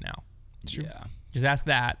 2015 to now. Sure. Yeah. Just ask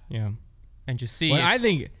that. Yeah. And just see. I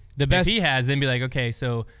think the best. If he has, then be like, okay,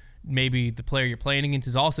 so maybe the player you're playing against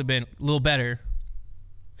has also been a little better.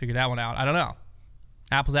 Figure that one out. I don't know.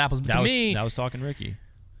 Apples, apples. But that was talking Ricky.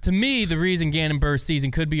 To me, the reason Gannon Buhr's season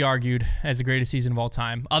could be argued as the greatest season of all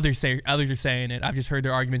time, others are saying it. I've just heard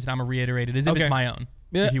their arguments, and I'm going to reiterate it as if it's my own,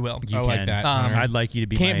 if you will. You can. Like that. I'd like you to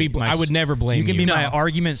be I would never blame you. You can be my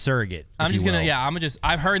argument surrogate. I'm just going to,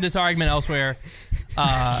 I've heard this argument elsewhere,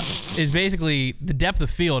 is basically the depth of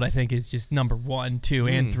field, I think, is just number 1, 2,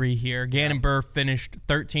 and 3 here. Gannon Buhr finished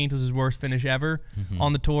 13th, was his worst finish ever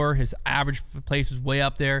on the tour. His average place was way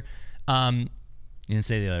up there. You didn't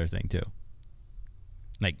say the other thing, too.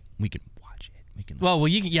 Like, we can watch it.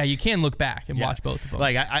 You can look back and watch both of them.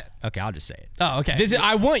 Like, okay, I'll just say it. Oh, okay.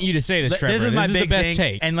 I want you to say this, Trevor. This is my the best thing.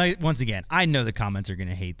 take. And like, once again, I know the comments are going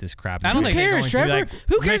to hate this crap. I don't think Who cares, Trevor?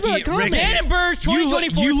 Who cares about the comments? Gannon Buhr's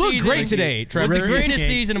 2024 You look season great today, Trevor. was the greatest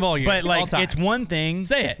season of all year. But, like, all time. it's one thing.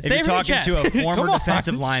 Say it. If Say you're it from talking your to a former Come on.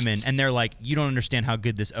 defensive lineman, and they're like, you don't understand how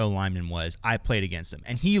good this O lineman was. I played against him.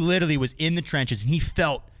 And he literally was in the trenches, and he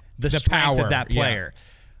felt the strength power of that player.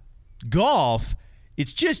 Golf,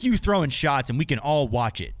 it's just you throwing shots, and we can all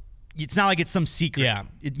watch it. It's not like it's some secret.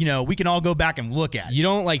 Yeah. We can all go back and look at it. You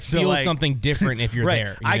don't feel something different if you're right.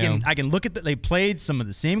 there. I can look at they played some of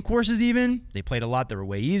the same courses even. They played a lot that were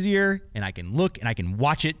way easier, and I can look and I can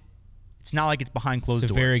watch it. It's not like it's behind closed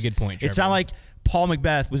doors. It's a very good point, Trevor. It's not like Paul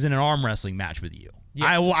McBeth was in an arm wrestling match with you.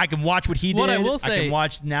 Yes. I can watch what he did. What I will say, I can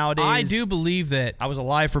watch nowadays. I do believe that I was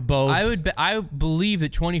alive for both. I believe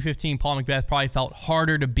that 2015 Paul McBeth probably felt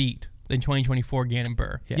harder to beat than 2024 Gannon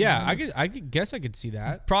Buhr. Yeah, I guess I could see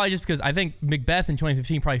that. Probably just because I think McBeth in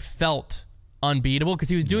 2015 probably felt unbeatable because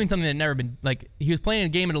he was doing something that had never been, like, he was playing a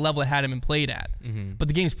game at a level that hadn't been played at. But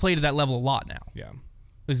the game's played at that level a lot now. Yeah.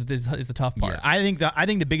 Is the tough part. Yeah, I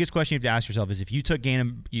think the biggest question you have to ask yourself is if you took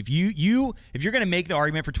Gannon, if you're going to make the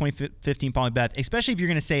argument for 2015 Paul McBeth, especially if you're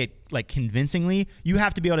going to say it like convincingly, you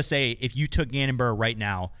have to be able to say if you took Gannon Buhr right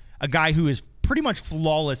now, a guy who is pretty much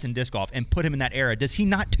flawless in disc golf, and put him in that era, does he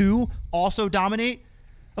not too also dominate?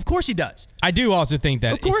 Of course he does. I do also think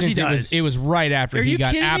that of course he does. It was right after he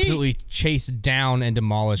got absolutely me? Chased down and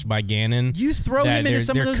demolished by Gannon. You throw him into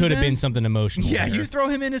some of those There could have been events? Something emotional. Yeah, there. you throw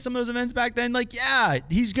him into some of those events back then, like, yeah,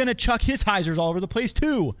 he's going to chuck his hyzers all over the place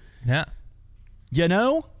too. Yeah. You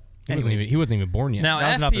know? He wasn't even born yet. Now,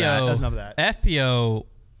 That's enough of that. FPO,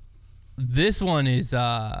 this one is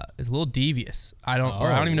a little devious. I don't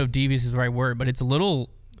even know if devious is the right word, but it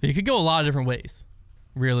could go a lot of different ways,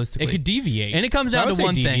 realistically. It could deviate. And it comes down to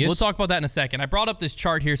one thing. We'll talk about that in a second. I brought up this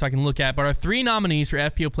chart here so I can look at, but our 3 nominees for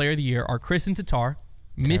FPO Player of the Year are Kristen Tatar,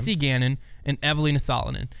 Missy Gannon, and Evelina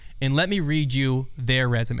Salonen. And let me read you their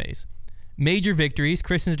resumes. Major victories,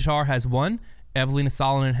 Kristen Tatar has 1, Evelina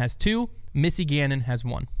Salonen has 2, Missy Gannon has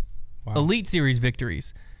 1. Wow. Elite Series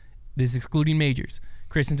victories, this is excluding majors.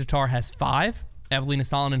 Kristen Tatar has 5, Evelina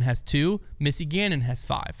Salonen has 2, Missy Gannon has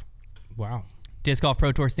 5. Wow. Disc Golf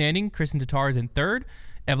Pro Tour standing, Kristen Tatar is in 3rd,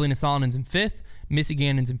 Evelina Salonen's in 5th, Missy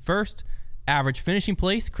Gannon's in 1st. Average finishing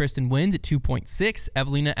place, Kristen wins at 2.6,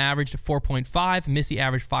 Evelina averaged 4.5, Missy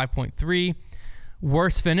averaged 5.3.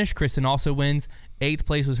 Worst finish, Kristen also wins. 8th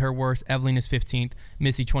place was her worst, Evelina's 15th,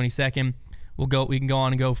 Missy 22nd. We can go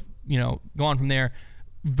on and go on from there.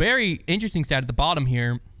 Very interesting stat at the bottom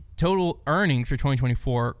here. Total earnings for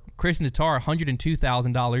 2024, Kristen Tatar,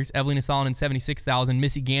 $102,000. Evelina Salonen, $76,000.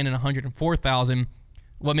 Missy Gannon, $104,000.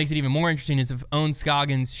 What makes it even more interesting is if Owen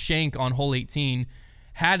Scoggins' shank on hole 18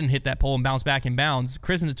 hadn't hit that pole and bounced back in bounds,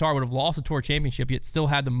 Kristen Tatar would have lost the Tour Championship, yet still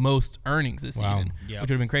had the most earnings this season, which would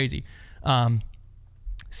have been crazy.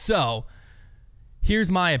 So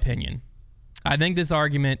here's my opinion. I think this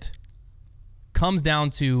argument comes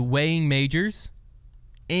down to weighing majors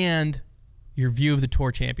and your view of the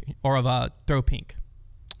Tour Champion or of Throw Pink.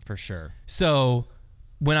 For sure. So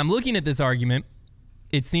when I'm looking at this argument,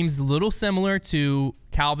 it seems a little similar to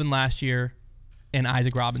Calvin last year and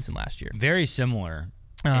Isaac Robinson last year. Very similar.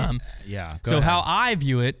 Yeah. So ahead. How I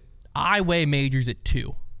view it, I weigh majors at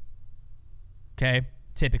 2. Okay,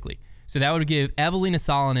 typically. So that would give Evelina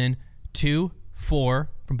Salonen 2, 4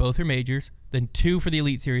 from both her majors, then 2 for the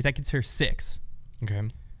Elite Series. That gets her 6. Okay.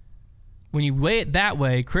 When you weigh it that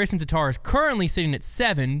way, Kristen Tatar is currently sitting at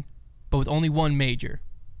 7, but with only 1 major.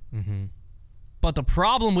 Mm-hmm. But the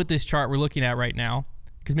problem with this chart we're looking at right now,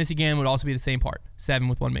 because Missy Gannon would also be the same part, 7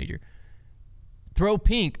 with 1 major. Throw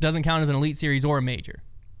Pink doesn't count as an Elite Series or a major.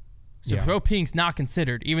 So Throw Pink's not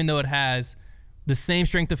considered, even though it has the same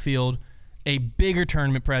strength of field, a bigger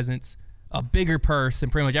tournament presence, a bigger purse than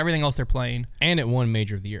pretty much everything else they're playing. And it won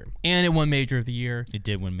Major of the Year. It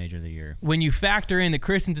did win Major of the Year. When you factor in that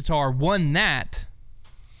Kristen Tatar won that,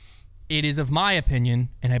 it is of my opinion,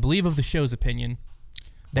 and I believe of the show's opinion,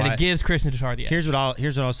 that it gives Kristen Tatar the edge. Here's what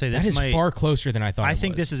I'll say. That is far closer than I thought. I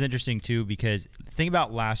think this is interesting too, because think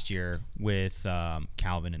about last year with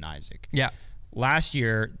Calvin and Isaac. Yeah. Last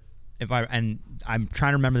year, I'm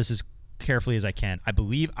trying to remember this as carefully as I can. I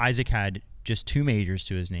believe Isaac had just 2 majors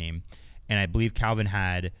to his name, and I believe Calvin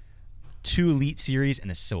had 2 Elite Series and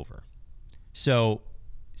a silver. So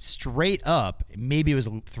straight up, maybe it was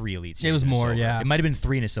 3 Elite Series. It was more, yeah. It might have been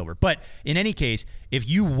 3 and a silver. But in any case, if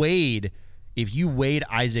you weighed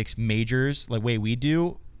Isaac's majors like way we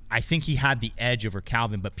do, I think he had the edge over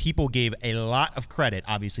Calvin, but people gave a lot of credit,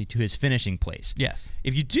 obviously, to his finishing place. Yes.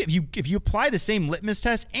 If you apply the same litmus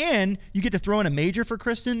test and you get to throw in a major for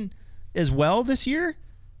Kristen as well this year,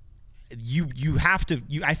 you have to.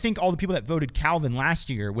 I think all the people that voted Calvin last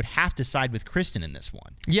year would have to side with Kristen in this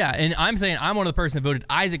one. Yeah, and I'm saying I'm one of the person that voted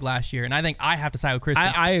Isaac last year, and I think I have to side with Kristen.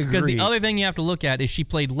 I agree. Because the other thing you have to look at is she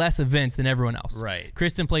played less events than everyone else. Right.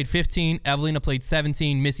 Kristen played 15, Evelina played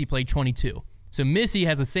 17, Missy played 22. So Missy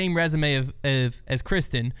has the same resume as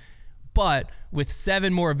Kristen, but with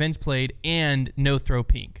 7 more events played and no Throw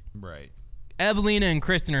Pink. Right. Evelina and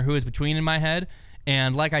Kristen are who is between in my head.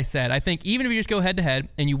 And like I said, I think even if you just go head-to-head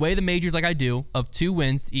and you weigh the majors like I do, of 2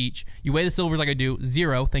 wins each, you weigh the silvers like I do,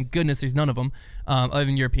 0. Thank goodness there's none of them, other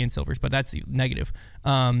than European silvers, but that's negative.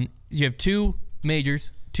 You have 2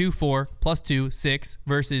 majors, 2, 4, plus 2, 6,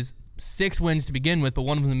 versus 6 wins to begin with, but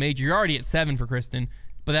one of them a major. You're already at 7 for Kristen,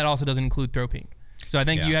 but that also doesn't include Throw Pink. So I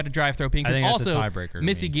think you have to drive Throw Pink. I think that's also, a tiebreaker.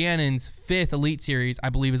 Missy Gannon's 5th Elite Series,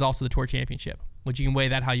 I believe, is also the Tour Championship, which you can weigh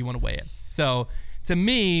that how you want to weigh it. So to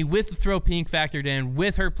me, with the Throw Pink factored in,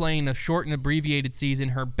 with her playing a short and abbreviated season,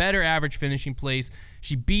 her better average finishing place,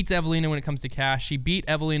 she beats Evelina when it comes to cash. She beat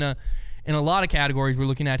Evelina in a lot of categories we're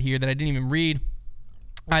looking at here that I didn't even read.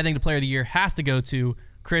 I think the Player of the Year has to go to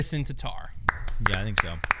Kristen Tatar. Yeah, I think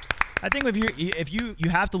so. I think if you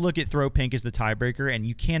have to look at Throw Pink as the tiebreaker, and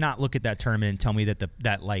you cannot look at that tournament and tell me that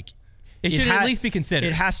it should at least be considered.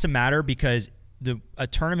 It has to matter because a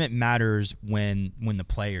tournament matters when the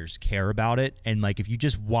players care about it, and like if you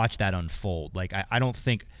just watch that unfold, like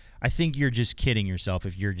I think you're just kidding yourself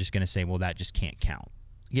if you're just gonna say, well, that just can't count.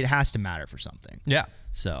 It has to matter for something. Yeah.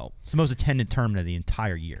 So it's the most attended tournament of the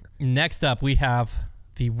entire year. Next up, we have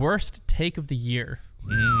the worst take of the year.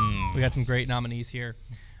 We got some great nominees here.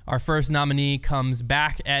 Our first nominee comes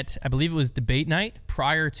back at, I believe it was debate night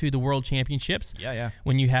prior to the World Championships. Yeah.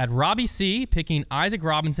 When you had Robbie C. picking Isaac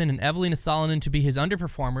Robinson and Evelina Salonen to be his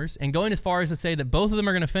underperformers and going as far as to say that both of them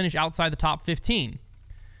are going to finish outside the top 15.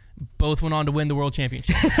 Both went on to win the World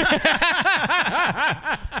Championships.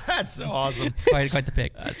 That's so awesome. Quite the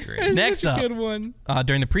pick. That's great. Next up, good one.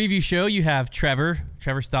 During the preview show, you have Trevor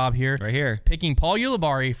Staub here. Right here. Picking Paul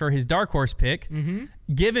Ulibarri for his dark horse pick.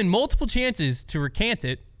 Given multiple chances to recant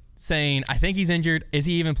it, saying, I think he's injured. Is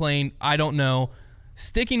he even playing? I don't know.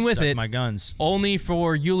 Sticking with it. My guns. Only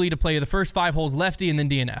for Yuli to play the first 5 holes lefty and then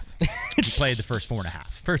DNF. He played the first 4.5.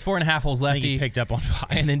 First 4.5 holes lefty. I think he picked up on 5.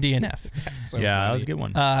 And then DNF. That was a good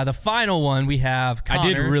one. The final one we have Konner's.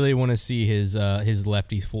 I did really want to see his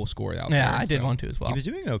lefty full score out there. Yeah, I did want to as well. He was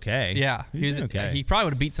doing okay. Yeah. He was doing okay. He probably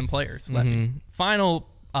would have beat some players lefty. Final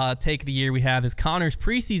take of the year we have is Konner's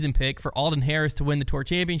preseason pick for Alden Harris to win the Tour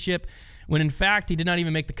Championship, when in fact he did not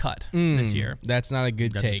even make the cut this year. That's not a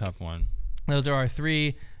good take. That's a tough one. Those are our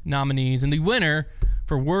 3 nominees. And the winner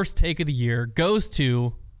for worst take of the year goes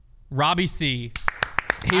to Robbie C.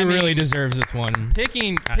 He really deserves this one.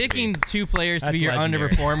 Picking two players to be your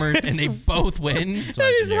underperformers and they both win.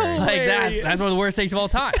 That is hilarious. Like that's one of the worst takes of all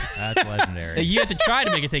time. That's legendary. You have to try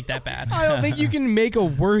to make a take that bad. I don't think you can make a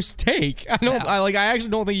worse take. I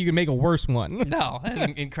actually don't think you can make a worse one. No, that's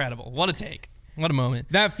incredible. What a take. What a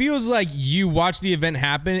moment. That feels like you watched the event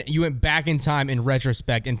happen, you went back in time in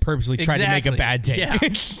retrospect and purposely tried to make a bad take. Yeah.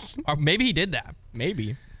 Or maybe he did that.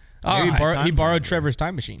 Maybe. Right. He borrowed Trevor's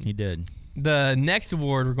time machine. He did. The next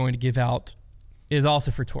award we're going to give out is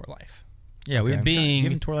also for Tour Life. Yeah, we've been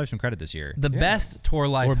giving Tour Life some credit this year. The best Tour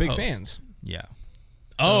Life host. We're big fans. Yeah.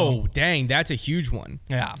 Oh, dang, that's a huge one.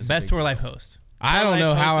 Yeah, best Tour Life host. I don't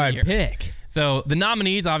know how I'd pick. So the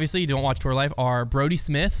nominees, obviously, you don't watch Tour Life, are Brody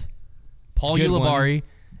Smith, Paul Ulibarri,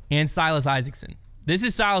 and Silas Isaacson. This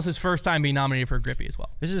is Silas's first time being nominated for a Grippy as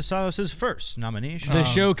well. This is Silas's first nomination. The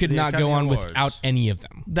show could not go on without any of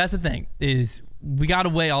them. That's the thing, is we got to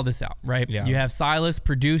weigh all this out, right? Yeah. You have Silas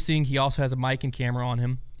producing. He also has a mic and camera on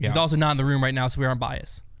him. Yeah. He's also not in the room right now, so we aren't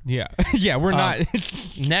biased. Yeah. Yeah, we're not.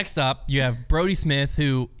 Next up, you have Brody Smith,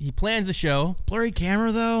 who he plans the show. Blurry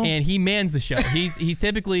camera, though. And he mans the show. He's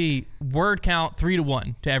typically word count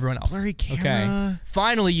 3-1 to everyone else. Blurry camera. Okay.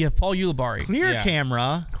 Finally, you have Paul Ulibarri. Clear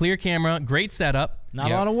camera. Clear camera. Great setup. Not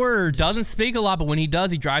a lot of words. Doesn't speak a lot, but when he does,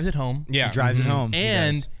 he drives it home. Yeah. He drives it home.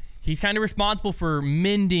 And he's kind of responsible for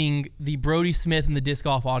mending the Brody Smith and the disc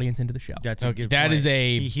golf audience into the show. That's a good That point. is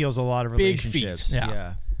a he heals a lot of big relationships. feat.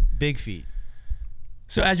 Yeah. Big feat.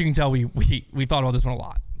 So as you can tell, we thought about this one a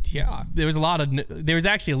lot. Yeah. There was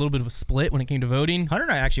actually a little bit of a split when it came to voting. Hunter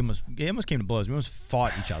and I actually almost came to blows. We almost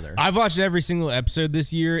fought each other. I've watched every single episode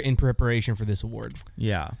this year in preparation for this award.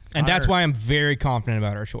 Yeah. And that's why I'm very confident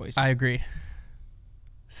about our choice. I agree.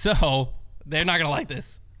 So they're not going to like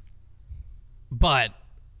this. But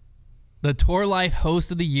the Tour Life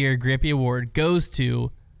Host of the Year Grippy Award goes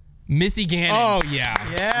to Missy Gannon. Oh, yeah.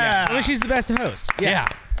 Yeah. I wish she's the best host. Yeah.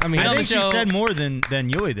 I mean, I think she said more than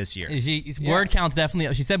Yuli this year. Word count's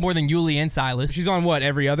definitely. She said more than Yuli and Silas. She's on what,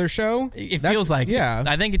 every other show? It feels like. Yeah.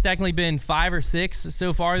 I think it's technically been 5 or 6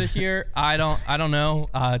 so far this year. I don't know.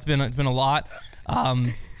 It's been a lot.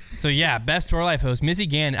 So yeah, best Tour Life host, Missy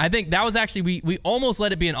Gannon. I think that was actually we almost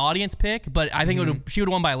let it be an audience pick, but I think she would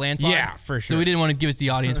have won by a landslide. Yeah, for sure. So we didn't want to give it to the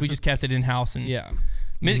audience. We just kept it in house and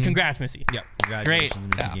Congrats, Missy. Yep.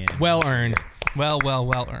 Congratulations, Missy Gannon. Well earned. Well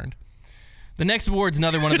earned. The next award's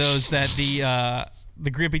another one of those that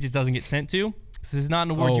the Grippy just doesn't get sent to. This is not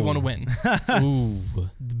an award you want to win. Ooh.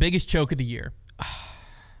 The biggest choke of the year.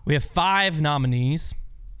 We have 5 nominees.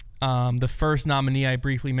 The first nominee I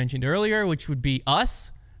briefly mentioned earlier, which would be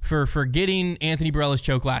us for forgetting Anthony Barella's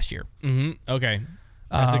choke last year. Okay.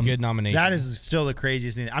 That's a good nomination. That is still the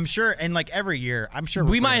craziest thing. I'm sure, and like every year, I'm sure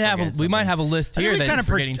we might have a list here that's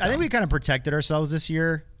forgetting I think we kind of protected ourselves this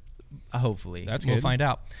year. Hopefully, that's good. We'll find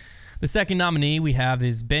out. The second nominee we have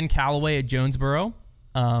is Ben Calloway at Jonesboro,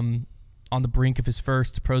 on the brink of his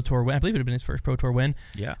first Pro Tour win. I believe it would have been his first Pro Tour win.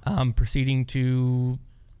 Yeah. Proceeding to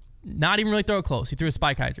not even really throw it close. He threw a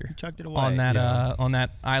Spike Heiser. He chucked it away. On that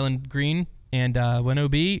island green and went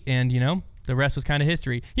OB, and the rest was kind of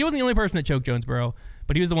history. He wasn't the only person that choked Jonesboro,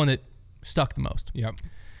 but he was the one that stuck the most. Yep.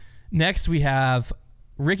 Next, we have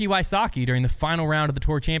Ricky Wysocki during the final round of the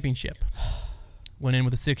Tour Championship. Went in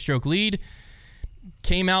with a 6-stroke lead.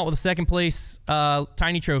 Came out with a second place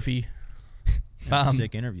tiny trophy. A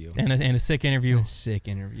sick interview. And a sick interview. Sick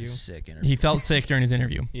interview. He felt sick during his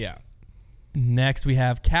interview. Yeah. Next, we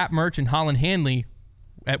have Cat Merch and Holland Hanley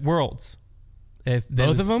at Worlds.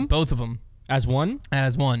 Both of them? Both of them. As one?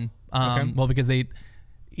 As one. Okay. Well, because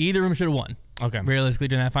either of them should have won. Okay. Realistically,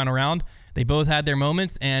 during that final round, they both had their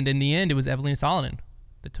moments, and in the end, it was Evelina Salonen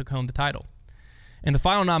that took home the title. And the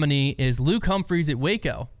final nominee is Luke Humphreys at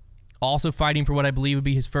Waco, also fighting for what I believe would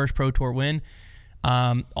be his first Pro Tour win.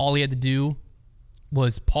 All he had to do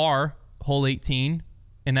was par hole 18,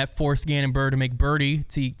 and that forced Gannon Burr to make birdie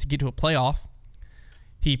to get to a playoff.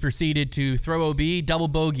 He proceeded to throw OB, double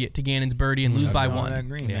bogey it to Gannon's birdie, and lose by 1.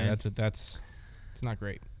 Green, yeah, that's not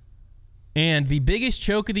great. And the biggest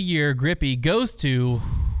choke of the year, Grippy, goes to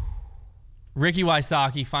Ricky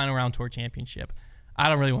Wysocki, final round Tour Championship. I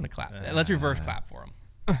don't really want to clap. Let's reverse clap for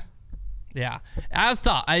him. Yeah. It's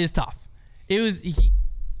tough. It was,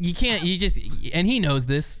 and he knows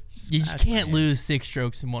this. You just can't lose 6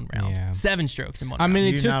 strokes in one round. Yeah. 7 strokes in one round. I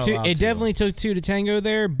mean, it definitely took 2 to tango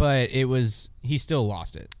there, but he still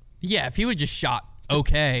lost it. Yeah, if he would have just shot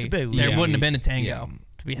okay, there wouldn't have been a tango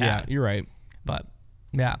to be had. Yeah, you're right. But,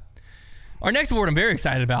 yeah. Our next award I'm very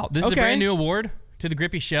excited about. This is a brand new award to the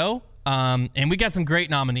Grippy Show. And we got some great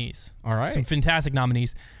nominees. All right. Some fantastic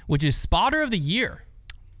nominees, which is Spotter of the Year.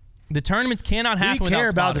 The tournaments cannot happen without spotters. We care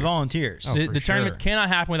about the volunteers. The tournaments cannot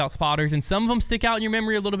happen without spotters, and some of them stick out in your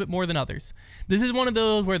memory a little bit more than others. This is one of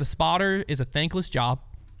those where the spotter is a thankless job.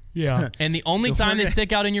 Yeah. And the only time they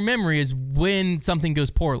stick out in your memory is when something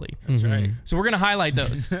goes poorly. That's right. So we're going to highlight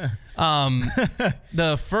those.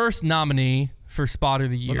 The first nominee for Spotter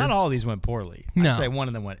of the Year. Well, not all of these went poorly. No. I'd say one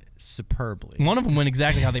of them went superbly. One of them went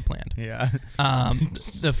exactly how they planned. Yeah.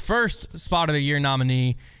 The first Spotter of the Year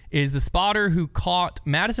nominee is the spotter who caught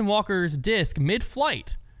Madison Walker's disc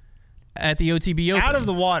mid-flight at the OTB Open. Out of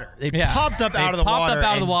the water. They popped up out of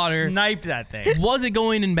the water. Sniped that thing. Was it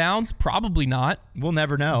going in bounds? Probably not. We'll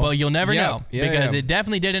never know. But you'll never know because it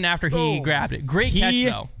definitely didn't after he grabbed it. Great catch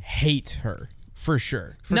though. Hates her for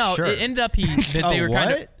sure. It ended up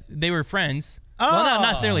they were friends. Well, not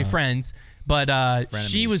necessarily friends. But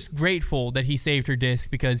she was grateful that he saved her disc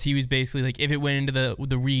because he was basically like, if it went into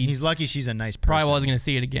the reeds, he's lucky she's a nice person. Probably wasn't going to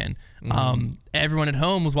see it again. Everyone at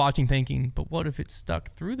home was watching thinking, but what if it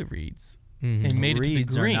stuck through the reeds and made it to the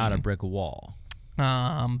green? Reeds are not a brick wall.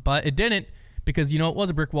 But it didn't because, it was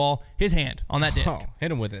a brick wall. His hand on that disc.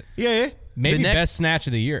 Hit him with it. Yeah. Maybe best snatch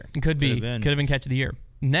of the year. Could have been catch of the year.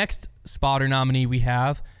 Next spotter nominee we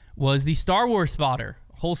have was the Star Wars spotter,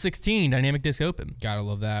 hole 16, Dynamic Disc Open. Gotta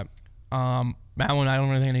love that. That one, I don't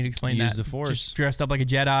really think I need to explain that. Used the Force. Just dressed up like a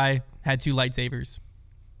Jedi, had 2 lightsabers.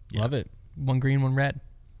 Love it. One green, one red.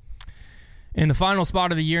 And the final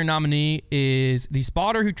Spotter of the Year nominee is the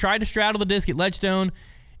spotter who tried to straddle the disc at Ledgestone,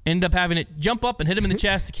 ended up having it jump up and hit him in the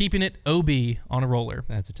chest, keeping it OB on a roller.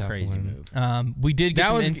 That's a tough crazy one. move. We did get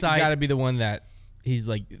some insight. Got to be the one that he's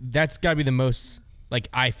like, that's got to be the most, like,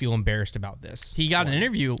 I feel embarrassed about this. He got an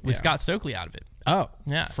interview with Scott Stokely out of it. Oh,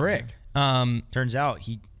 yeah. Frick. Turns out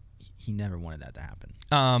he never wanted that to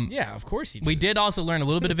happen. Yeah, of course he did. We did also learn a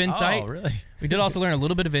little bit of insight. Oh, really? We did also learn a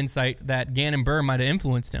little bit of insight that Gannon Burr might have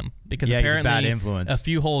influenced him because he's a bad apparently influence. a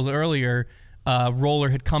few holes earlier, Roller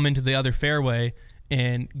had come into the other fairway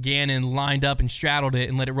and Gannon lined up and straddled it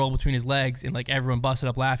and let it roll between his legs, and like everyone busted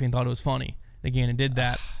up laughing and thought it was funny that Gannon did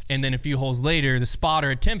that. And then a few holes later, the spotter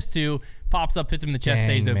attempts to, pops up, hits him in the chest,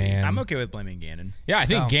 stays OB. I'm okay with blaming Gannon. Yeah, I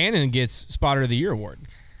think Gannon gets Spotter of the Year award.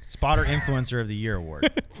 Spotter Influencer of the Year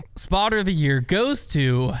award. Spotter of the Year goes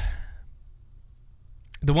to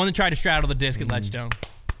the one that tried to straddle the disc at Ledgestone.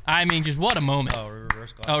 I mean, just what a moment. Oh,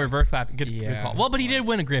 reverse clapping. Oh, reverse clapping. Good call. Well, but he did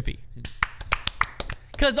win a Grippy.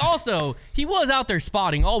 Because also, he was out there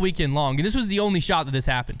spotting all weekend long, and this was the only shot that this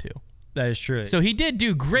happened to. That is true. So he did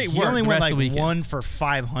do great work. He only the went rest like of the weekend. 1 for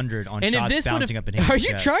 500 on and shots bouncing up and hitting. Are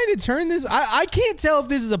you trying to turn this? I can't tell if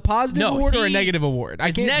this is a positive award or a negative award.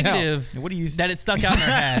 I can't negative tell. What do you that it stuck out in our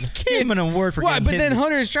head. Give him an award for getting But hit. then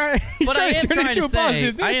Hunter is trying. But I am trying to turn it into a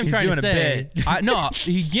positive thing. I am trying to say. No,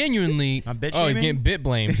 he genuinely. Oh, he's getting bit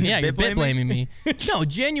blamed. Yeah, you're bit blaming me. No,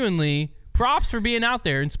 genuinely. Props for being out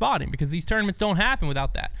there and spotting because these tournaments don't happen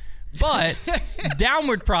without that. But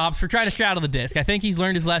downward props for trying to straddle the disc. I think he's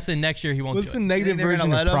learned his lesson. Next year he won't do it. What's the negative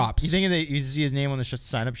version of props? You think you see his name on the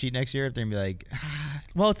sign-up sheet next year? If they're gonna be like,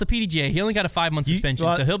 well, it's the PDGA. He only got a 5-month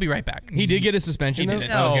suspension, so he'll be right back. He did get a suspension. He though? did.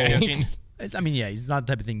 No. Okay. I mean, yeah, he's not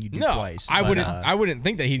the type of thing you do twice. I wouldn't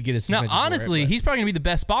think that he'd get a suspension. Now, honestly, he's probably gonna be the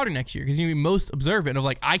best spotter next year because he's gonna be most observant of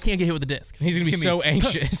like, I can't get hit with the disc. He's gonna be so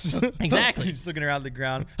anxious. Exactly. He's looking around the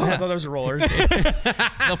ground. Oh, I thought those were rollers.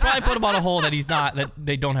 They'll probably put him on a hole that he's not. That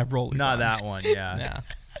they don't have rollers. Not on. that one. Yeah. Yeah.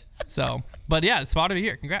 So, but yeah, spotter of the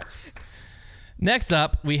year. Congrats. Next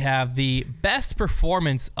up, we have the best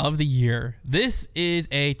performance of the year. This is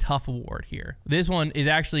a tough award here. This one is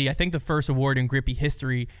actually, I think, the first award in Grippy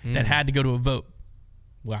history that had to go to a vote.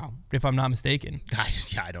 Wow. If I'm not mistaken.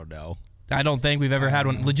 I don't know. I don't think we've ever had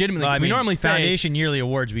one. Legitimately, well, I mean, we normally say Foundation Yearly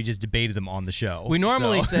Awards. We just debated them on the show. We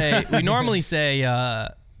normally say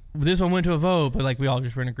this one went to a vote, but like we all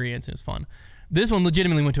just were in agreement. It was fun. This one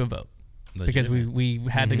legitimately went to a vote. Because we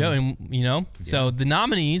had to go, and so the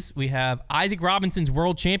nominees, we have Isaac Robinson's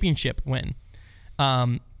World Championship win.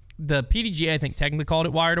 The PDGA, I think, technically called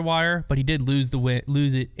it wire to wire, but he did lose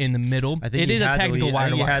it in the middle. I think it is a technical wire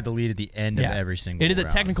to wire. You had to lead at the end of every single. It is round.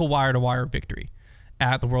 a technical wire to wire victory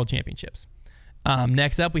at the World Championships.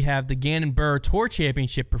 Next up, we have the Gannon Burr Tour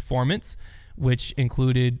Championship performance, which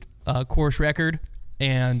included a course record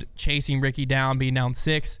and chasing Ricky down, being down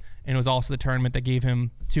 6. And it was also the tournament that gave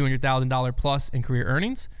him $200,000 plus in career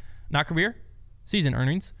earnings. Not career, season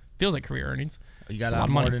earnings. Feels like career earnings. You got a lot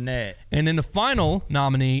more than that. And then the final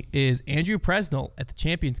nominee is Andrew Presnell at the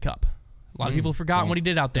Champions Cup. A lot of people have forgotten what he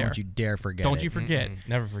did out there. Don't you dare forget. Don't you forget.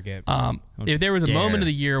 Never forget. If there was a moment of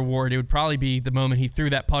the year award, it would probably be the moment he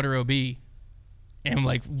threw that putter OB and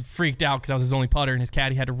like freaked out because I was his only putter, and his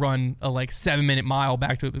caddy had to run a like 7-minute mile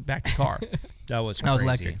back to the car. That was crazy. That was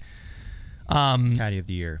electric. Caddy of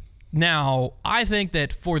the year. Now, I think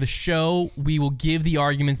that for the show, we will give the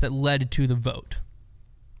arguments that led to the vote.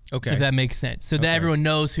 Okay. If that makes sense. So that everyone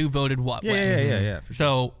knows who voted what. Yeah, for sure.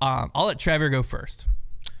 So I'll let Trevor go first.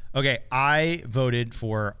 Okay, I voted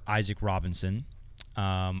for Isaac Robinson.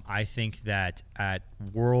 I think that at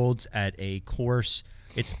Worlds, at a course,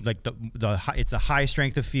 it's like it's a high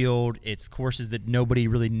strength of field. It's courses that nobody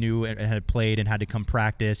really knew and had played and had to come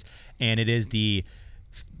practice. And it is the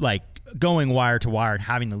like going wire to wire and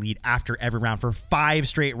having the lead after every round for 5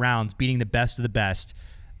 straight rounds, beating the best of the best,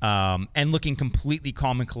 and looking completely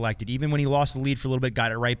calm and collected. Even when he lost the lead for a little bit,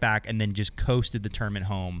 got it right back, and then just coasted the tournament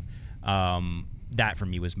home. That for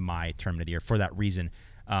me was my tournament of the year for that reason.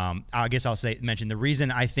 I guess I'll mention the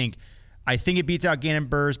reason I think it beats out Gannon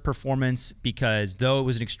Buhr's performance, because though it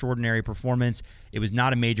was an extraordinary performance, it was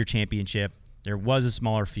not a major championship. There was a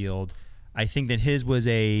smaller field. I think that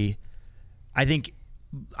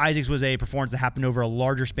Isaac's was a performance that happened over a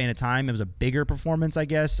larger span of time. It was a bigger performance, I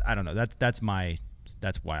guess. I don't know. That's why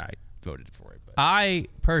I voted for it. But I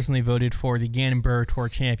personally voted for the Gannon Buhr Tour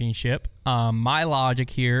Championship. My logic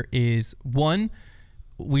here is, one,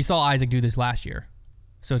 we saw Isaac do this last year.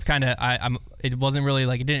 So it's kind of, it wasn't really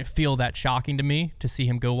like, it didn't feel that shocking to me to see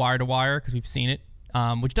him go wire to wire, because we've seen it,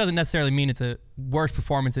 which doesn't necessarily mean it's a worse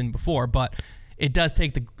performance than before, but it does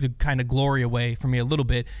take the kind of glory away from me a little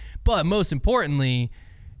bit. But most importantly,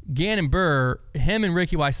 Gannon Buhr, him and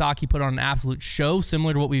Ricky Wysocki put on an absolute show,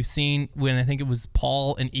 similar to what we've seen when I think it was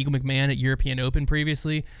Paul and Eagle McMahon at European Open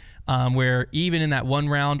previously, where even in that one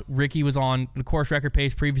round, Ricky was on the course record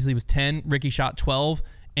pace previously was 10, Ricky shot 12,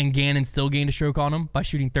 and Gannon still gained a stroke on him by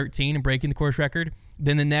shooting 13 and breaking the course record.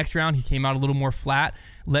 Then the next round, he came out a little more flat,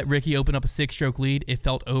 let Ricky open up a 6-stroke lead. It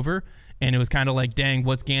felt over, and it was kind of like, dang,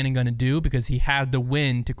 what's Gannon going to do? Because he had the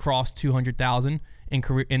win to cross 200,000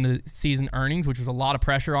 in the season earnings, which was a lot of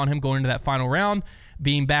pressure on him going into that final round.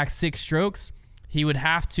 Being back 6 strokes, he would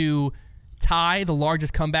have to tie the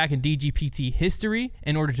largest comeback in DGPT history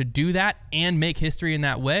in order to do that and make history in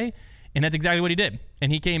that way. And that's exactly what he did.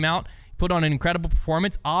 And he came out, put on an incredible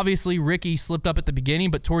performance. Obviously, Ricky slipped up at the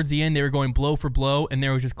beginning, but towards the end, they were going blow for blow, and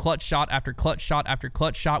there was just clutch shot after clutch shot after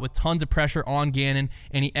clutch shot with tons of pressure on Gannon,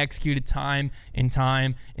 and he executed time and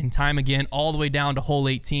time and time again, all the way down to hole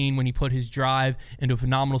 18 when he put his drive into a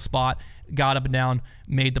phenomenal spot, got up and down,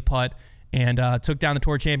 made the putt, and took down the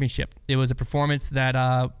Tour Championship. It was a performance that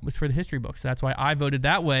was for the history books. So that's why I voted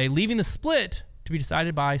that way, leaving the split to be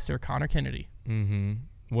decided by Sir Konner Kennedy. Mm-hmm.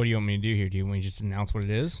 What do you want me to do here? Do you want me to just announce what it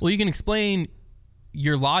is? Well, you can explain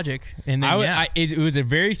your logic, and then it was a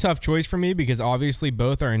very tough choice for me, because obviously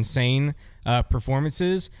both are insane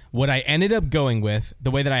performances. What I ended up going with,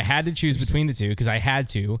 the way that I had to choose between the two, because I had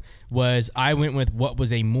to, was I went with what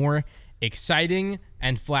was a more exciting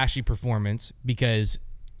and flashy performance, because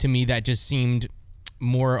to me that just seemed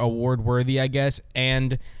more award worthy, I guess,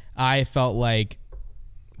 and I felt like,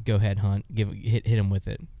 go ahead, Hunt, hit him with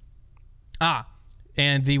it.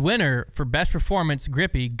 And the winner for best performance,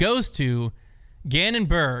 Grippy, goes to Gannon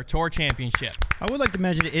Buhr Tour Championship. I would like to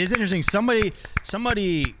mention, it is interesting.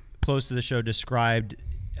 Somebody close to the show described,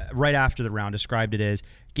 right after the round, described it as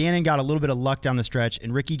Gannon got a little bit of luck down the stretch,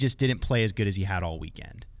 and Ricky just didn't play as good as he had all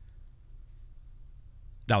weekend.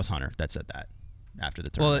 That was Hunter that said that after the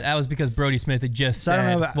tournament. Well, that was because Brody Smith had just said,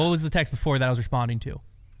 I don't know what was the text before that I was responding to?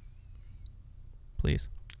 Please.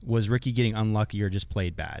 Was Ricky getting unlucky or just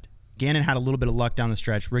played bad? Gannon had a little bit of luck down the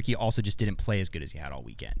stretch. Ricky also just didn't play as good as he had all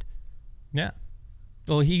weekend. Yeah.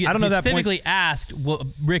 Well, he specifically asked what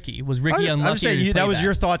Ricky. Was Ricky unlucky? I'm saying that was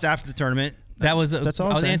your thoughts after the tournament. That's all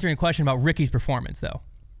I was answering a question about Ricky's performance, though.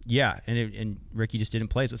 Yeah, and Ricky just didn't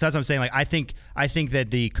play. So that's what I'm saying. Like I think that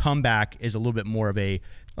the comeback is a little bit more of a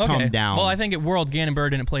come down. Well, I think at Worlds, Gannon Buhr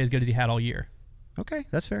didn't play as good as he had all year. Okay,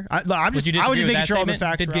 that's fair. I was just making sure all the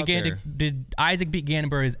facts were out there. Did Isaac beat Gannon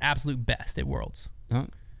Buhr his absolute best at Worlds?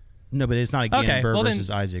 No, but it's not a Gannon Buhr versus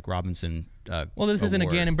Isaac Robinson this isn't a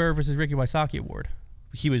Gannon Buhr versus Ricky Wysocki award.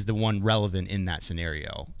 He was the one relevant in that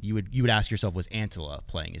scenario. You would ask yourself, was Antela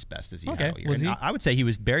playing his best as he had all year? Was he? I would say he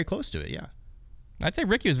was very close to it, yeah. I'd say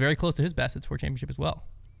Ricky was very close to his best at Tour Championship as well.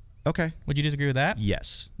 Okay. Would you disagree with that?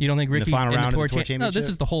 Yes. You don't think Ricky's in the final round of the Tour Championship? No, this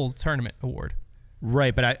is the whole tournament award.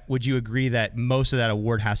 Right, but would you agree that most of that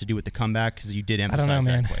award has to do with the comeback? Because you did emphasize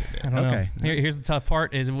that quite a bit. I don't know. Here's the tough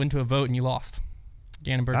part: is it went to a vote and you lost.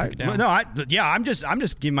 Gannon Buhr took it down. I'm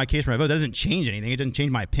just giving my case for my vote. That doesn't change anything. It doesn't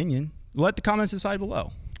change my opinion. Let the comments decide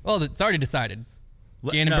below. Well, it's already decided.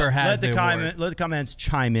 Gannon Buhr has the award. Let the comments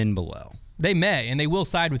chime in below. They may, and they will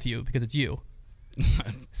side with you because it's you.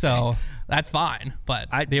 So That's fine, but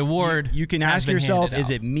the award. You can ask yourself: is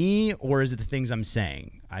it me or is it the things I'm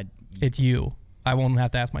saying? It's you. I won't have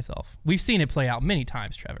to ask myself. We've seen it play out many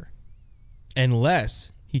times, Trevor.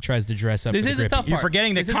 Unless he tries to dress up. This is a tough part. You're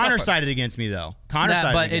forgetting that Konner sided against me, though. Konner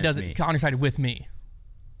sided with me,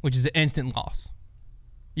 which is an instant loss.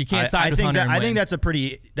 You can't side with Hunter. I think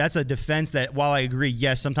that's a defense that, while I agree,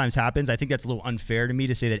 yes, sometimes happens. I think that's a little unfair to me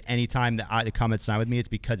to say that any time that the comments side with me, it's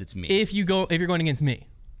because it's me. If you're going against me.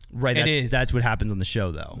 Right, that's what happens on the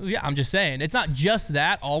show, though. Yeah, I'm just saying it's not just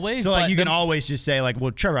that always. So you can always just say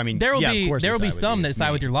well, Trevor. I mean, there will be some that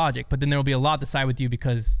side with your logic, but then there will be a lot that side with you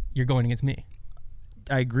because you're going against me.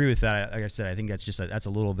 I agree with that. Like I said, I think that's that's a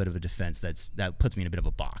little bit of a defense. That puts me in a bit of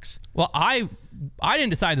a box. Well, I didn't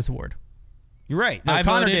decide this award. You're right. No, I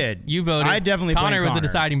Konner voted, did. You voted. I definitely blame Konner was the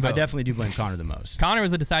deciding vote. I definitely do blame Konner the most. Konner was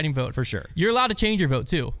the deciding vote. For sure. You're allowed to change your vote,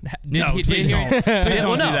 too. Please don't. Please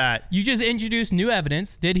don't do that. You just introduced new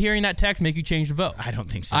evidence. Did hearing that text make you change the vote? I don't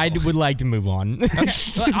think so. I would like to move on.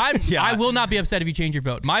 I will not be upset if you change your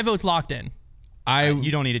vote. My vote's locked in. You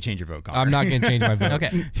don't need to change your vote, Konner. I'm not going to change my vote.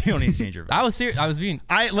 Okay. You don't need to change your vote. I was serious. I was being.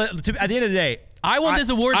 At the end of the day, I want this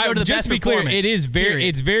award to go to the best performance. Clear, it is very.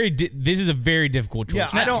 It's very. This is a very difficult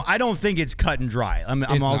choice. Yeah, I don't think it's cut and dry. I'm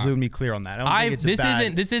also going to be clear on that. I don't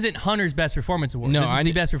think this isn't Hunter's best performance award. No, this is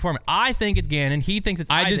the best performance. I think it's Gannon. He thinks it's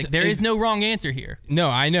Isaac. There is no wrong answer here. No,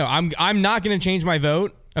 I know. I'm not going to change my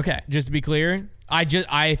vote. Okay, just to be clear, I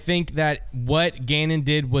think that what Gannon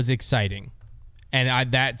did was exciting,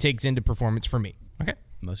 and that takes into performance for me. Okay,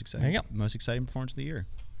 most exciting performance of the year.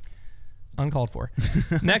 Uncalled for.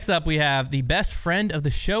 Next up, we have the Best Friend of the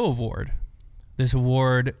Show award. This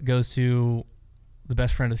award goes to the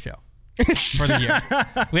best friend of the show for the year.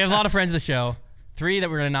 We have a lot of friends of the show. 3 that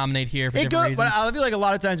we're going to nominate here for different reasons. But I feel like a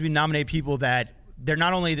lot of times we nominate people that they're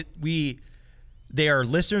not only they are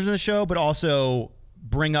listeners of the show, but also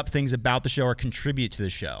bring up things about the show or contribute to the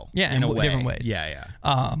show. Yeah, in a way. Different ways. Yeah.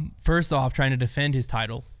 First off, trying to defend his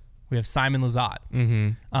title, we have Simon Lizotte.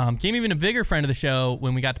 Became even a bigger friend of the show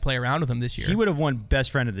when we got to play around with him this year. He would have won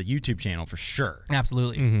Best Friend of the YouTube channel for sure.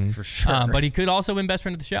 Absolutely. For sure. But he could also win Best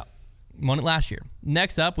Friend of the Show. Won it last year.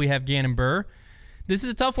 Next up, we have Gannon Burr. This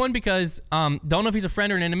is a tough one because don't know if he's a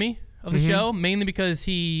friend or an enemy of the show, mainly because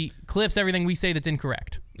he clips everything we say that's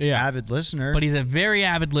incorrect. Yeah, avid listener. But he's a very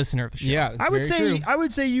avid listener of the show. Yeah, I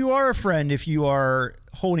would say you are a friend if you are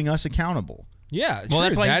holding us accountable. Yeah, well,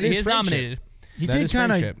 that's why he is nominated. He did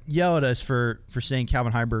kind of yell at us for saying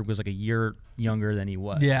Calvin Heiberg was like a year younger than he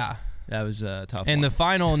was. Yeah. That was a tough one. And the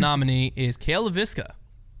final nominee is Kale LaVisca,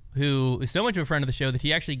 who is so much of a friend of the show that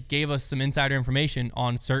he actually gave us some insider information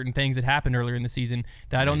on certain things that happened earlier in the season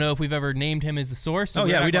that I don't know if we've ever named him as the source. So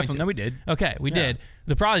we definitely. No, we did. Okay, we did.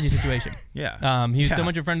 The Prodigy situation. Yeah. He was so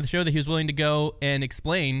much of a friend of the show that he was willing to go and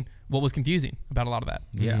explain what was confusing about a lot of that.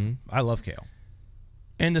 Yeah. I love Kale.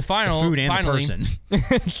 And the finally,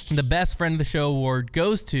 the Best Friend of the Show award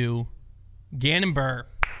goes to Gannon Burr.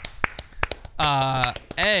 I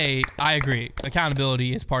agree.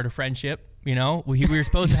 Accountability is part of friendship. You know, we were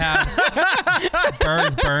supposed to have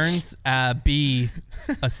Burns be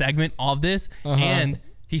a segment of this, and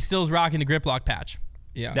he still's rocking the grip lock patch.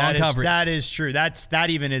 Yeah, that is true. That's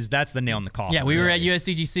the nail in the coffin. Yeah, we were at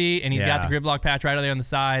USDGC, and he's got the grip lock patch right there on the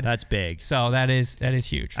side. That's big. So that is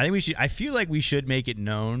huge. I think we should. I feel like we should make it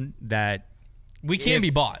known that we can be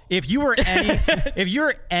bought. If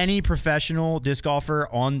you're any professional disc golfer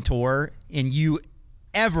on tour, and you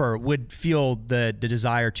ever would feel the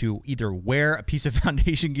desire to either wear a piece of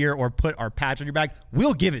foundation gear or put our patch on your back,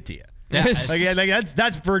 we'll give it to you. Yes.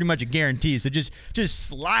 That's pretty much a guarantee. So just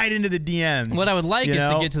slide into the DMs. What I would like is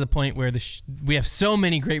to get to the point where we have so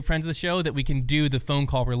many great friends of the show that we can do the phone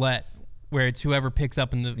call roulette, where it's whoever picks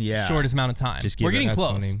up in the shortest amount of time. We're getting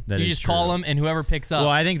close. You just call them, and whoever picks up. Well,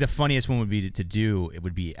 I think the funniest one would be to do. It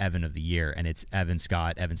would be Evan of the Year, and it's Evan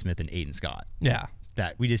Scott, Evan Smith, and Aiden Scott. Yeah.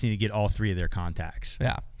 That we just need to get all 3 of their contacts.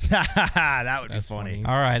 Yeah. That would be funny.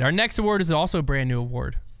 All right. Our next award is also a brand new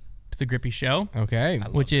award to the Grippy Show. Okay.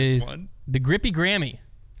 Which is the Grippy Grammy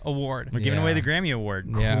Award. We're giving away the Grammy Award.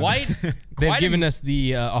 Yeah. They've given us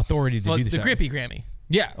the authority to do this. The Grippy Grammy.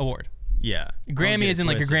 Yeah. Award. Yeah. Grammy is in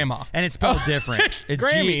like your grandma. And it's spelled different. It's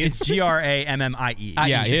Grammy. It's Grammie.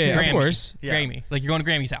 Yeah, Grammy. Of course. Yeah. Grammy. Like you're going to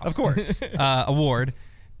Grammy's house. Of course. Award.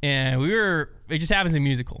 And it just happens to be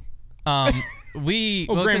musical.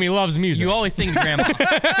 Grammy loves music. You always sing to grandma.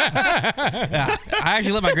 Yeah, I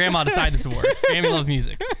actually let my grandma decide this award. Grammy loves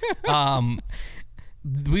music.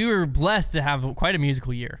 We were blessed to have quite a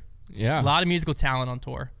musical year. Yeah, a lot of musical talent on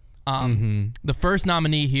tour. The first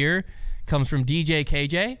nominee here comes from DJ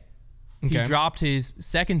KJ. He dropped his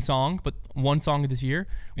second song, but one song of this year,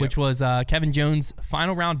 which was Kevin Jones'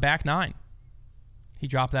 Final Round Back 9. He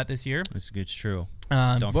dropped that this year. It's true.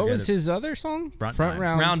 What was his other song? Front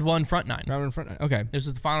round. Round 1, front 9. Round 1, front 9. Okay. This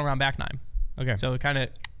was the final round, back 9. Okay. So it kind of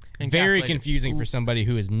very confusing for somebody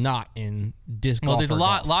who is not in disc golf. Well, there's a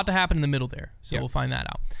lot to happen in the middle there, so we'll find that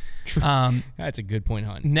out. That's a good point,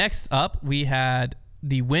 Hunt. Next up, we had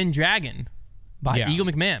the Wind Dragon by Eagle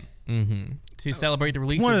McMahon to celebrate the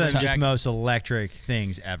release one of the just most electric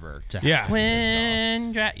things ever to happen.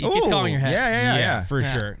 Wind Dragon. It gets caught in your head. Yeah, for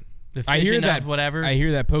sure. The I hear that whatever. I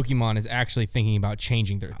hear that Pokemon is actually thinking about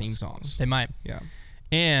changing their theme songs. They might. Yeah.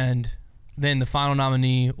 And then the final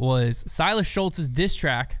nominee was Silas Schultz's diss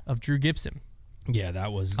track of Drew Gibson. Yeah,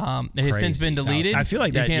 that was it has since been deleted. I feel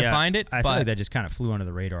like you can't find it. I feel like that just kind of flew under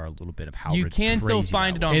the radar a little bit of how you can still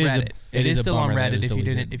find it on Reddit. It is still on Reddit if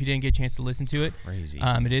you didn't get a chance to listen to it. Crazy.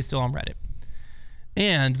 It is still on Reddit.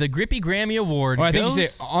 And the Grippy Grammy Award. I think you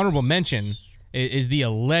say honorable mention is the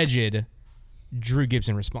alleged Drew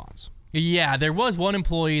Gibson response. Yeah, there was one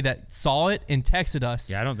employee that saw it and texted us.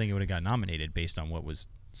 Yeah, I don't think it would have got nominated based on what was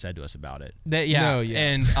said to us about it.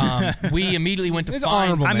 And we immediately went to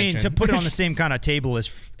find. I mean, to put it on the same kind of table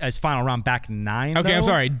as final round back 9. Okay, I'm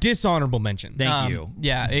sorry, dishonorable mention. Thank you.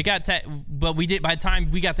 Yeah, it got, but we did. By the time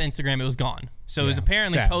we got to Instagram, it was gone. So it was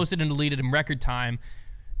apparently posted and deleted in record time.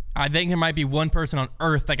 I think there might be one person on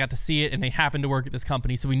Earth that got to see it, and they happened to work at this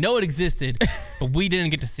company, so we know it existed, but we didn't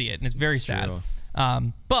get to see it, and it's very sad.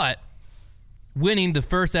 But winning the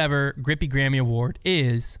first ever Grippy Grammy Award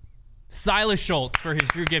is Silas Schultz for his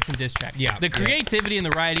Drew Gibson diss track. Yeah, the creativity in the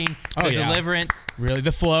writing, the deliverance, really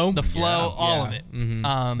the flow, all of it.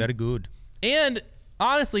 Very good. And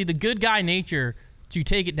honestly, the good guy nature to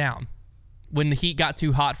take it down when the heat got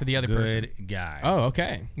too hot for the other person. Good guy. Oh,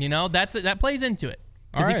 okay. You know, that plays into it.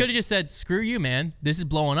 Because he could have just said, screw you, man. This is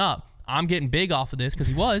blowing up. I'm getting big off of this, because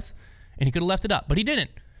he was. And he could have left it up. But he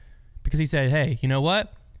didn't. Because he said, hey, you know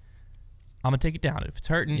what? I'm going to take it down. If it's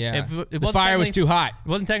hurting. Yeah. If the fire was too hot. It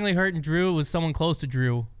wasn't technically hurting Drew. It was someone close to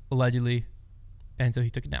Drew, allegedly. And so he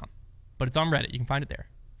took it down. But it's on Reddit. You can find it there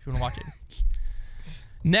if you want to watch it.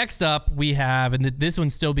 Next up, we have, and this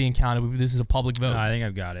one's still being counted. This is a public vote. I think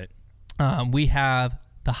I've got it. We have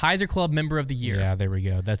the Heiser Club Member of the Year. Yeah, there we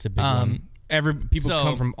go. That's a big one. People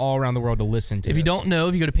come from all around the world to listen to If you don't know,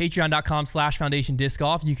 if you go to patreon.com/Foundation Disc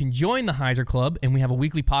Golf, you can join the Heiser Club, and we have a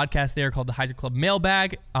weekly podcast there called the Heiser Club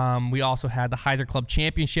Mailbag. We also had the Heiser Club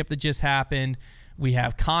Championship that just happened. We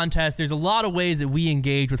have contests. There's a lot of ways that we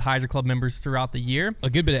engage with Heiser Club members throughout the year. A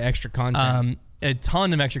good bit of extra content. A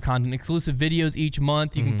ton of extra content, exclusive videos each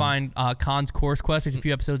month. You can find Con's Course Quest. There's a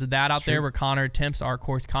few episodes of that out there where Konner attempts our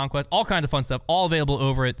course conquest. All kinds of fun stuff, all available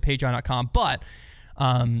over at patreon.com. But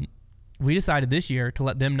we decided this year to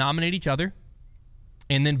let them nominate each other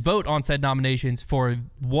and then vote on said nominations for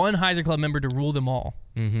one Heiser Club member to rule them all.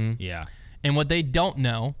 Yeah. And what they don't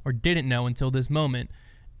know or didn't know until this moment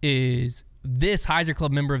is this Heiser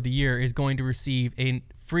Club Member of the Year is going to receive a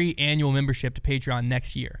free annual membership to Patreon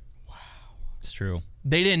next year. Wow. It's true.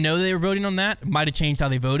 They didn't know they were voting on that. It might have changed how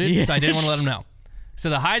they voted, so I didn't want to let them know. So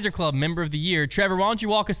the Heiser Club Member of the Year, Trevor, why don't you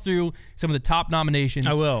walk us through some of the top nominations?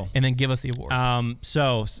 I will. And then give us the award.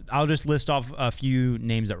 So I'll just list off a few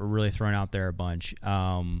names that were really thrown out there a bunch.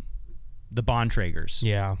 The Bontraegers.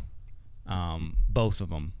 Yeah. Both of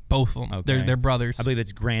them. Both of them. Okay. They're brothers. I believe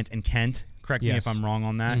it's Grant and Kent. Correct me if I'm wrong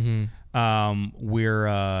on that.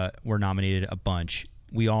 We're nominated a bunch.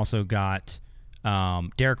 We also got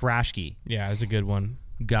Derek Rashke. Yeah, that's a good one.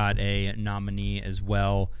 Got a nominee as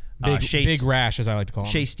well. Big Rash, as I like to call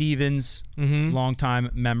him. Shay Stevens,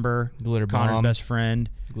 longtime member, Glitter Connor's Bomb. best friend.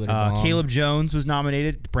 Caleb Jones was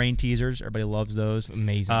nominated. Brain teasers, everybody loves those.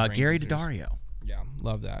 Amazing. Gary teasers. Daddario. Yeah,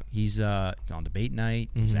 love that. He's on debate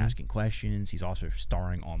night. He's asking questions. He's also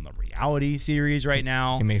starring on the reality series right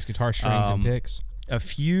now. He makes guitar strings and picks. A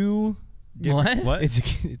few. What?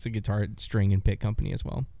 It's a guitar string and pick company as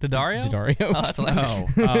well. Daddario? Daddario. Oh, that's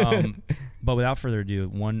hilarious. But without further ado,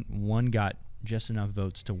 one got just enough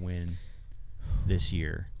votes to win this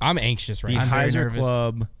year. I'm anxious right now. The Heiser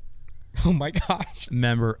Club oh my gosh.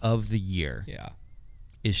 Member of the Year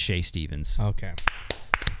is Shay Stevens. Okay.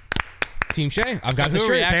 Team Shay. I've got the shirt.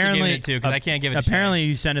 shirt. Apparently, it to because I can't give it. Apparently,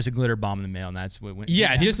 you sent us a glitter bomb in the mail, and that's what went.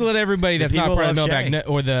 Yeah, just to let everybody that's not part of the mailbag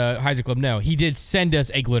or the Heiser Club know, he did send us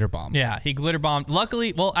a glitter bomb. Yeah, he glitter bombed.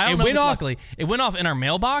 Luckily, well, I don't know if it's luckily. It went off in our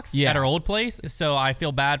mailbox at our old place, so I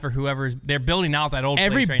feel bad for they're building out that old place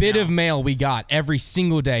right now. Every bit of mail we got every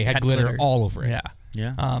single day had glitter all over it.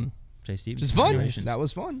 Yeah. Shay Stevens. It's fun. That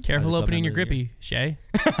was fun. Careful opening your grippy, Shay.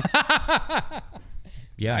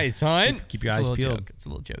 Yeah. Nice, son. Keep your eyes peeled. It's a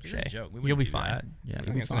little joke, Shay. You'll You'll be fine. Yeah,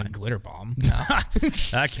 you'll be fine. A glitter bomb. No.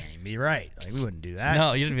 That can't even be right. Like, we wouldn't do that.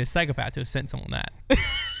 No, you didn't be a psychopath to have sent someone that.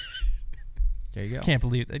 There you go. Can't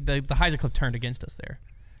believe the Heiser Club turned against us there.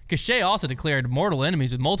 Because Shea also declared mortal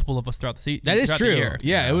enemies with multiple of us throughout the season. That is true.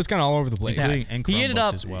 Yeah, it was kind of all over the place. And he ended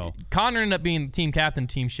up as well. Konner ended up being team captain,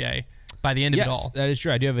 team Shea by the end of it all. That is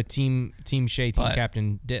true. I do have a team Shea, team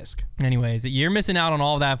captain disc. Anyways, you're missing out on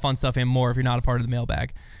all of that fun stuff and more if you're not a part of the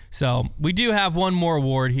mailbag. So we do have one more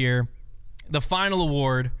award here. The final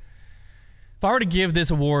award. If I were to give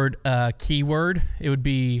this award a keyword, it would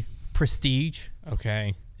be prestige.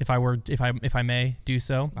 Okay. If I may do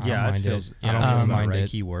so. I don't mind it.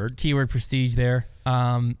 Keyword prestige there.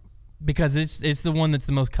 Because it's the one that's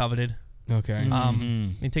the most coveted. Okay.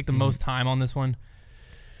 They take the most time on this one.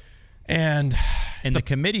 And the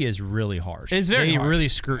committee is really harsh. It's very harsh. Really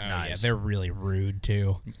scrutinize. They're really rude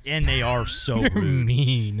too. And they are so They're rude.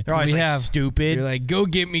 mean. They're always stupid. You're like, go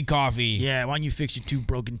get me coffee. Yeah, why don't you fix your 2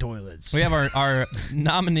 broken toilets? We have our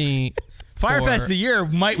nominee. Firefest of the year.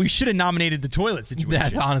 We should have nominated the toilet situation.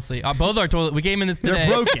 That's honestly both our toilet. We came in this today.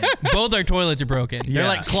 They're broken. Both our toilets are broken. Yeah. They're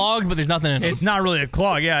like clogged, but there's nothing in them. It's not really a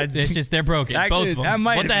clog. Yeah, it's just they're broken. Both of them.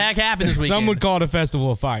 What the heck happened this weekend? Some would call it a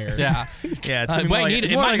festival of fire. Yeah. Yeah. It's it might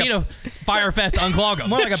need a fire fest unclog them.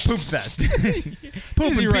 More like a poop fest.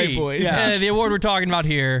 Poop and right, boys. Yeah. The award we're talking about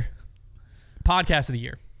here, podcast of the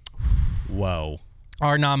year. Whoa.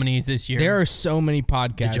 Our nominees this year. There are so many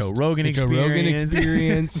podcasts. The Joe Rogan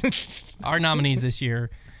Experience. Our nominees this year.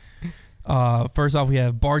 First off, we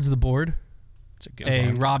have Bards of the Board. It's a good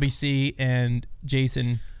one. Robbie C. and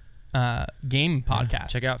Jason game podcast.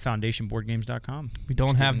 Check out foundationboardgames.com. We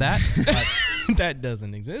don't have that. That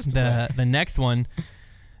doesn't exist. The next one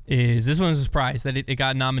is, this one is a surprise that it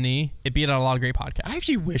got a nominee. It beat out a lot of great podcasts. I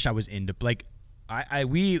actually wish I was into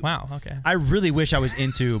Wow, okay. I really wish I was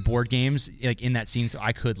into board games like in that scene so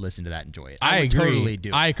I could listen to that and enjoy it. I would agree. Totally do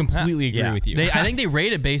it. I completely agree with you. I think they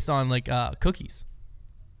rate it based on like cookies.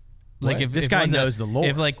 Like if this guy knows the lore.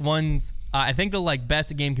 If like one's, I think the like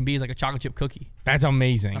best a game can be is like a chocolate chip cookie. That's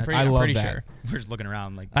amazing. I love that. Sure. We're just looking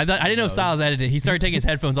around like. I didn't know Styles edited it. He started taking his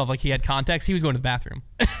headphones off like he had context. He was going to the bathroom.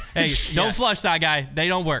 Hey, don't flush, side guy. They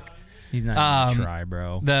don't work. He's not even try,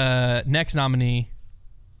 bro. The next nominee,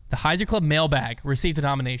 the Heiser Club Mailbag, received the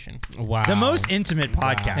nomination. Wow. The most intimate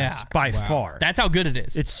podcast by far. That's how good it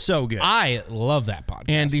is. It's so good. I love that podcast.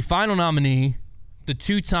 And the final nominee, the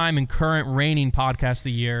 2-time and current reigning podcast of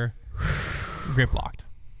the year, Grip Locked.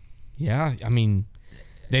 Yeah, I mean,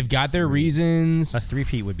 they've got their reasons. A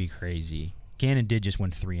 3-peat would be crazy. Gannon did just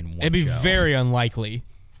win 3 in one. It'd be very unlikely.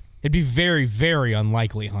 It'd be very, very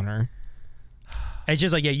unlikely, Hunter. It's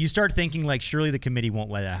just like, you start thinking like surely the committee won't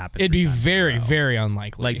let that happen. It'd be very, very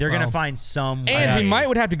unlikely. Like they're gonna find some way. And we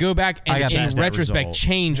would have to go back and in retrospect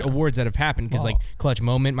change awards that have happened because like Clutch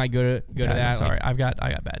Moment might go to that. I'm sorry, I got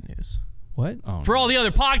bad news. What? For all the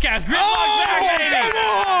other podcasts, Grip Lock's back, baby! Come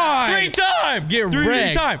on! 3-time! Get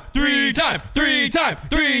wrecked. 3-time!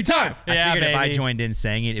 I figured if I joined in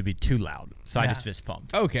saying it, it'd be too loud. So I just fist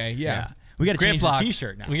pumped. Okay, yeah. We gotta change the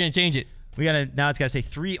t-shirt now. We're gonna change it. Now it's gotta say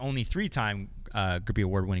only 3-time Grippy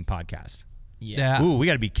Award winning podcast. Yeah. Ooh, we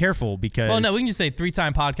gotta be careful because. Well, no, we can just say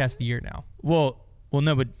 3-time podcast of the year now. Well,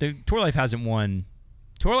 no, but the Tour Life hasn't won.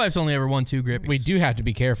 Tour Life's only ever won 2 Grippies. We do have to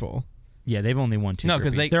be careful. Yeah, they've only won 2. No,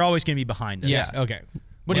 because they're always gonna be behind us. Yeah. Okay.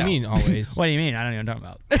 What do you mean always? What do you mean? I don't know what I'm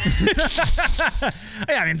talking about.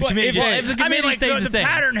 Yeah, I mean, the committee. If the committee stays the same.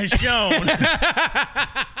 pattern has shown.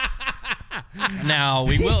 Now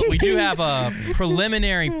we do have a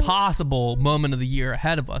preliminary possible moment of the year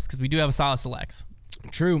ahead of us because we do have a solid selects.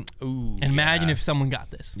 True. Ooh. And imagine if someone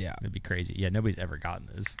got this. Yeah. It'd be crazy. Yeah, nobody's ever gotten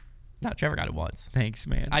this. No, Trevor got it once. Thanks,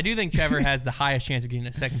 man. I do think Trevor has the highest chance of getting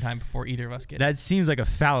it a second time before either of us get it. That seems like a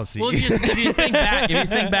fallacy. Well, if you just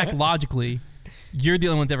think back logically, you're the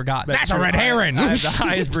only one that's ever gotten it. That's a red herring. I have the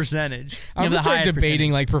highest percentage. I'm gonna start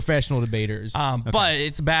debating like professional debaters. But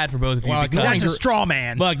it's bad for both of you. Well, that's a straw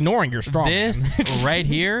man. But ignoring your straw man. This right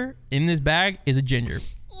here in this bag is a ginger.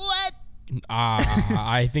 What?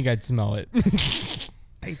 I think I'd smell it.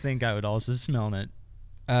 I think I would also smell it.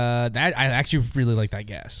 I actually really like that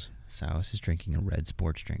guess. Silas is drinking a red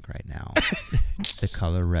sports drink right now. The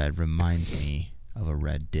color red reminds me of a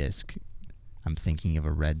red disc. I'm thinking of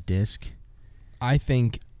a red disc. I'm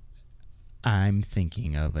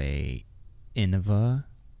thinking of a Innova.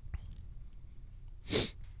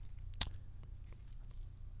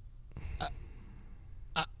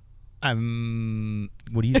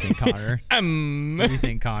 What do you think, Konner? What do you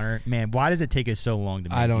think, Konner? Man, why does it take us so long to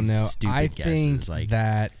make I don't know. stupid guesses? Think like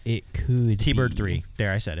that it could T-Bird be. 3.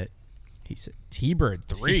 There, I said it. He said T-Bird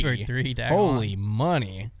 3. T-Bird 3, Holy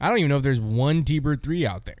money. I don't even know if there's one T-Bird 3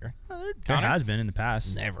 out there. There has been in the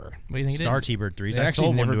past. Never. What do you think it is? Star T-Bird 3s. They I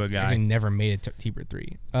sold one to a actually guy. never made it to T-Bird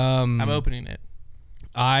 3. I'm opening it.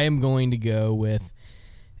 I am going to go with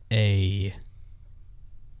I'm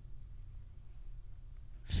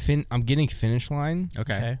getting Finish Line.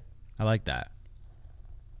 Okay. I like that.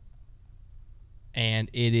 And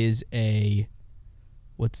it is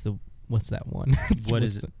what's that one? What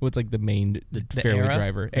is it? What's like the main fairway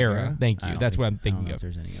driver? Era. Thank you. That's what I'm thinking of. If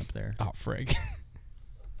there's any up there. Oh, frig.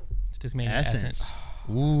 It's just made Essence.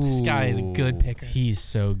 Ooh, this guy is a good picker. He's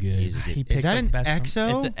so good. Is that an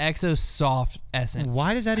EXO? It's an EXO soft Essence.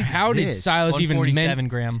 Why does that exist? How did Silas even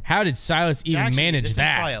gram? How did Silas even manage this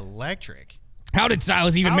that? Is probably electric. How did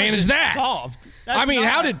Silas even manage that? Soft. I mean,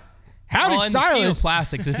 how did Silas?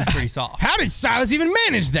 Plastics. This is pretty soft. How did Silas even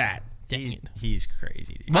manage that? He's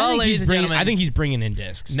crazy. Dude. Well, I think he's bringing in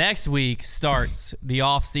discs. Next week starts the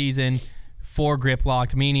off season for Grip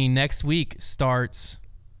Locked, meaning next week starts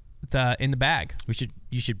the in the bag.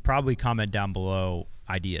 You should probably comment down below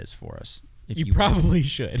ideas for us. You probably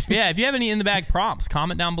should. Yeah, if you have any in the bag prompts,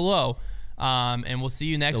 comment down below, and we'll see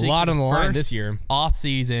you next week. A lot on the line this year. Off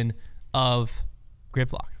season of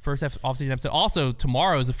Grip Locked, first off season episode. Also,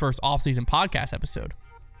 tomorrow is the first off season podcast episode.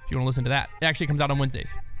 If you want to listen to that, it actually comes out on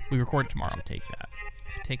Wednesdays. We record it tomorrow. So take that.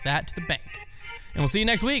 So take that to the bank, and we'll see you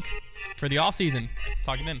next week for the off season.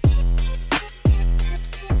 Talk to you then.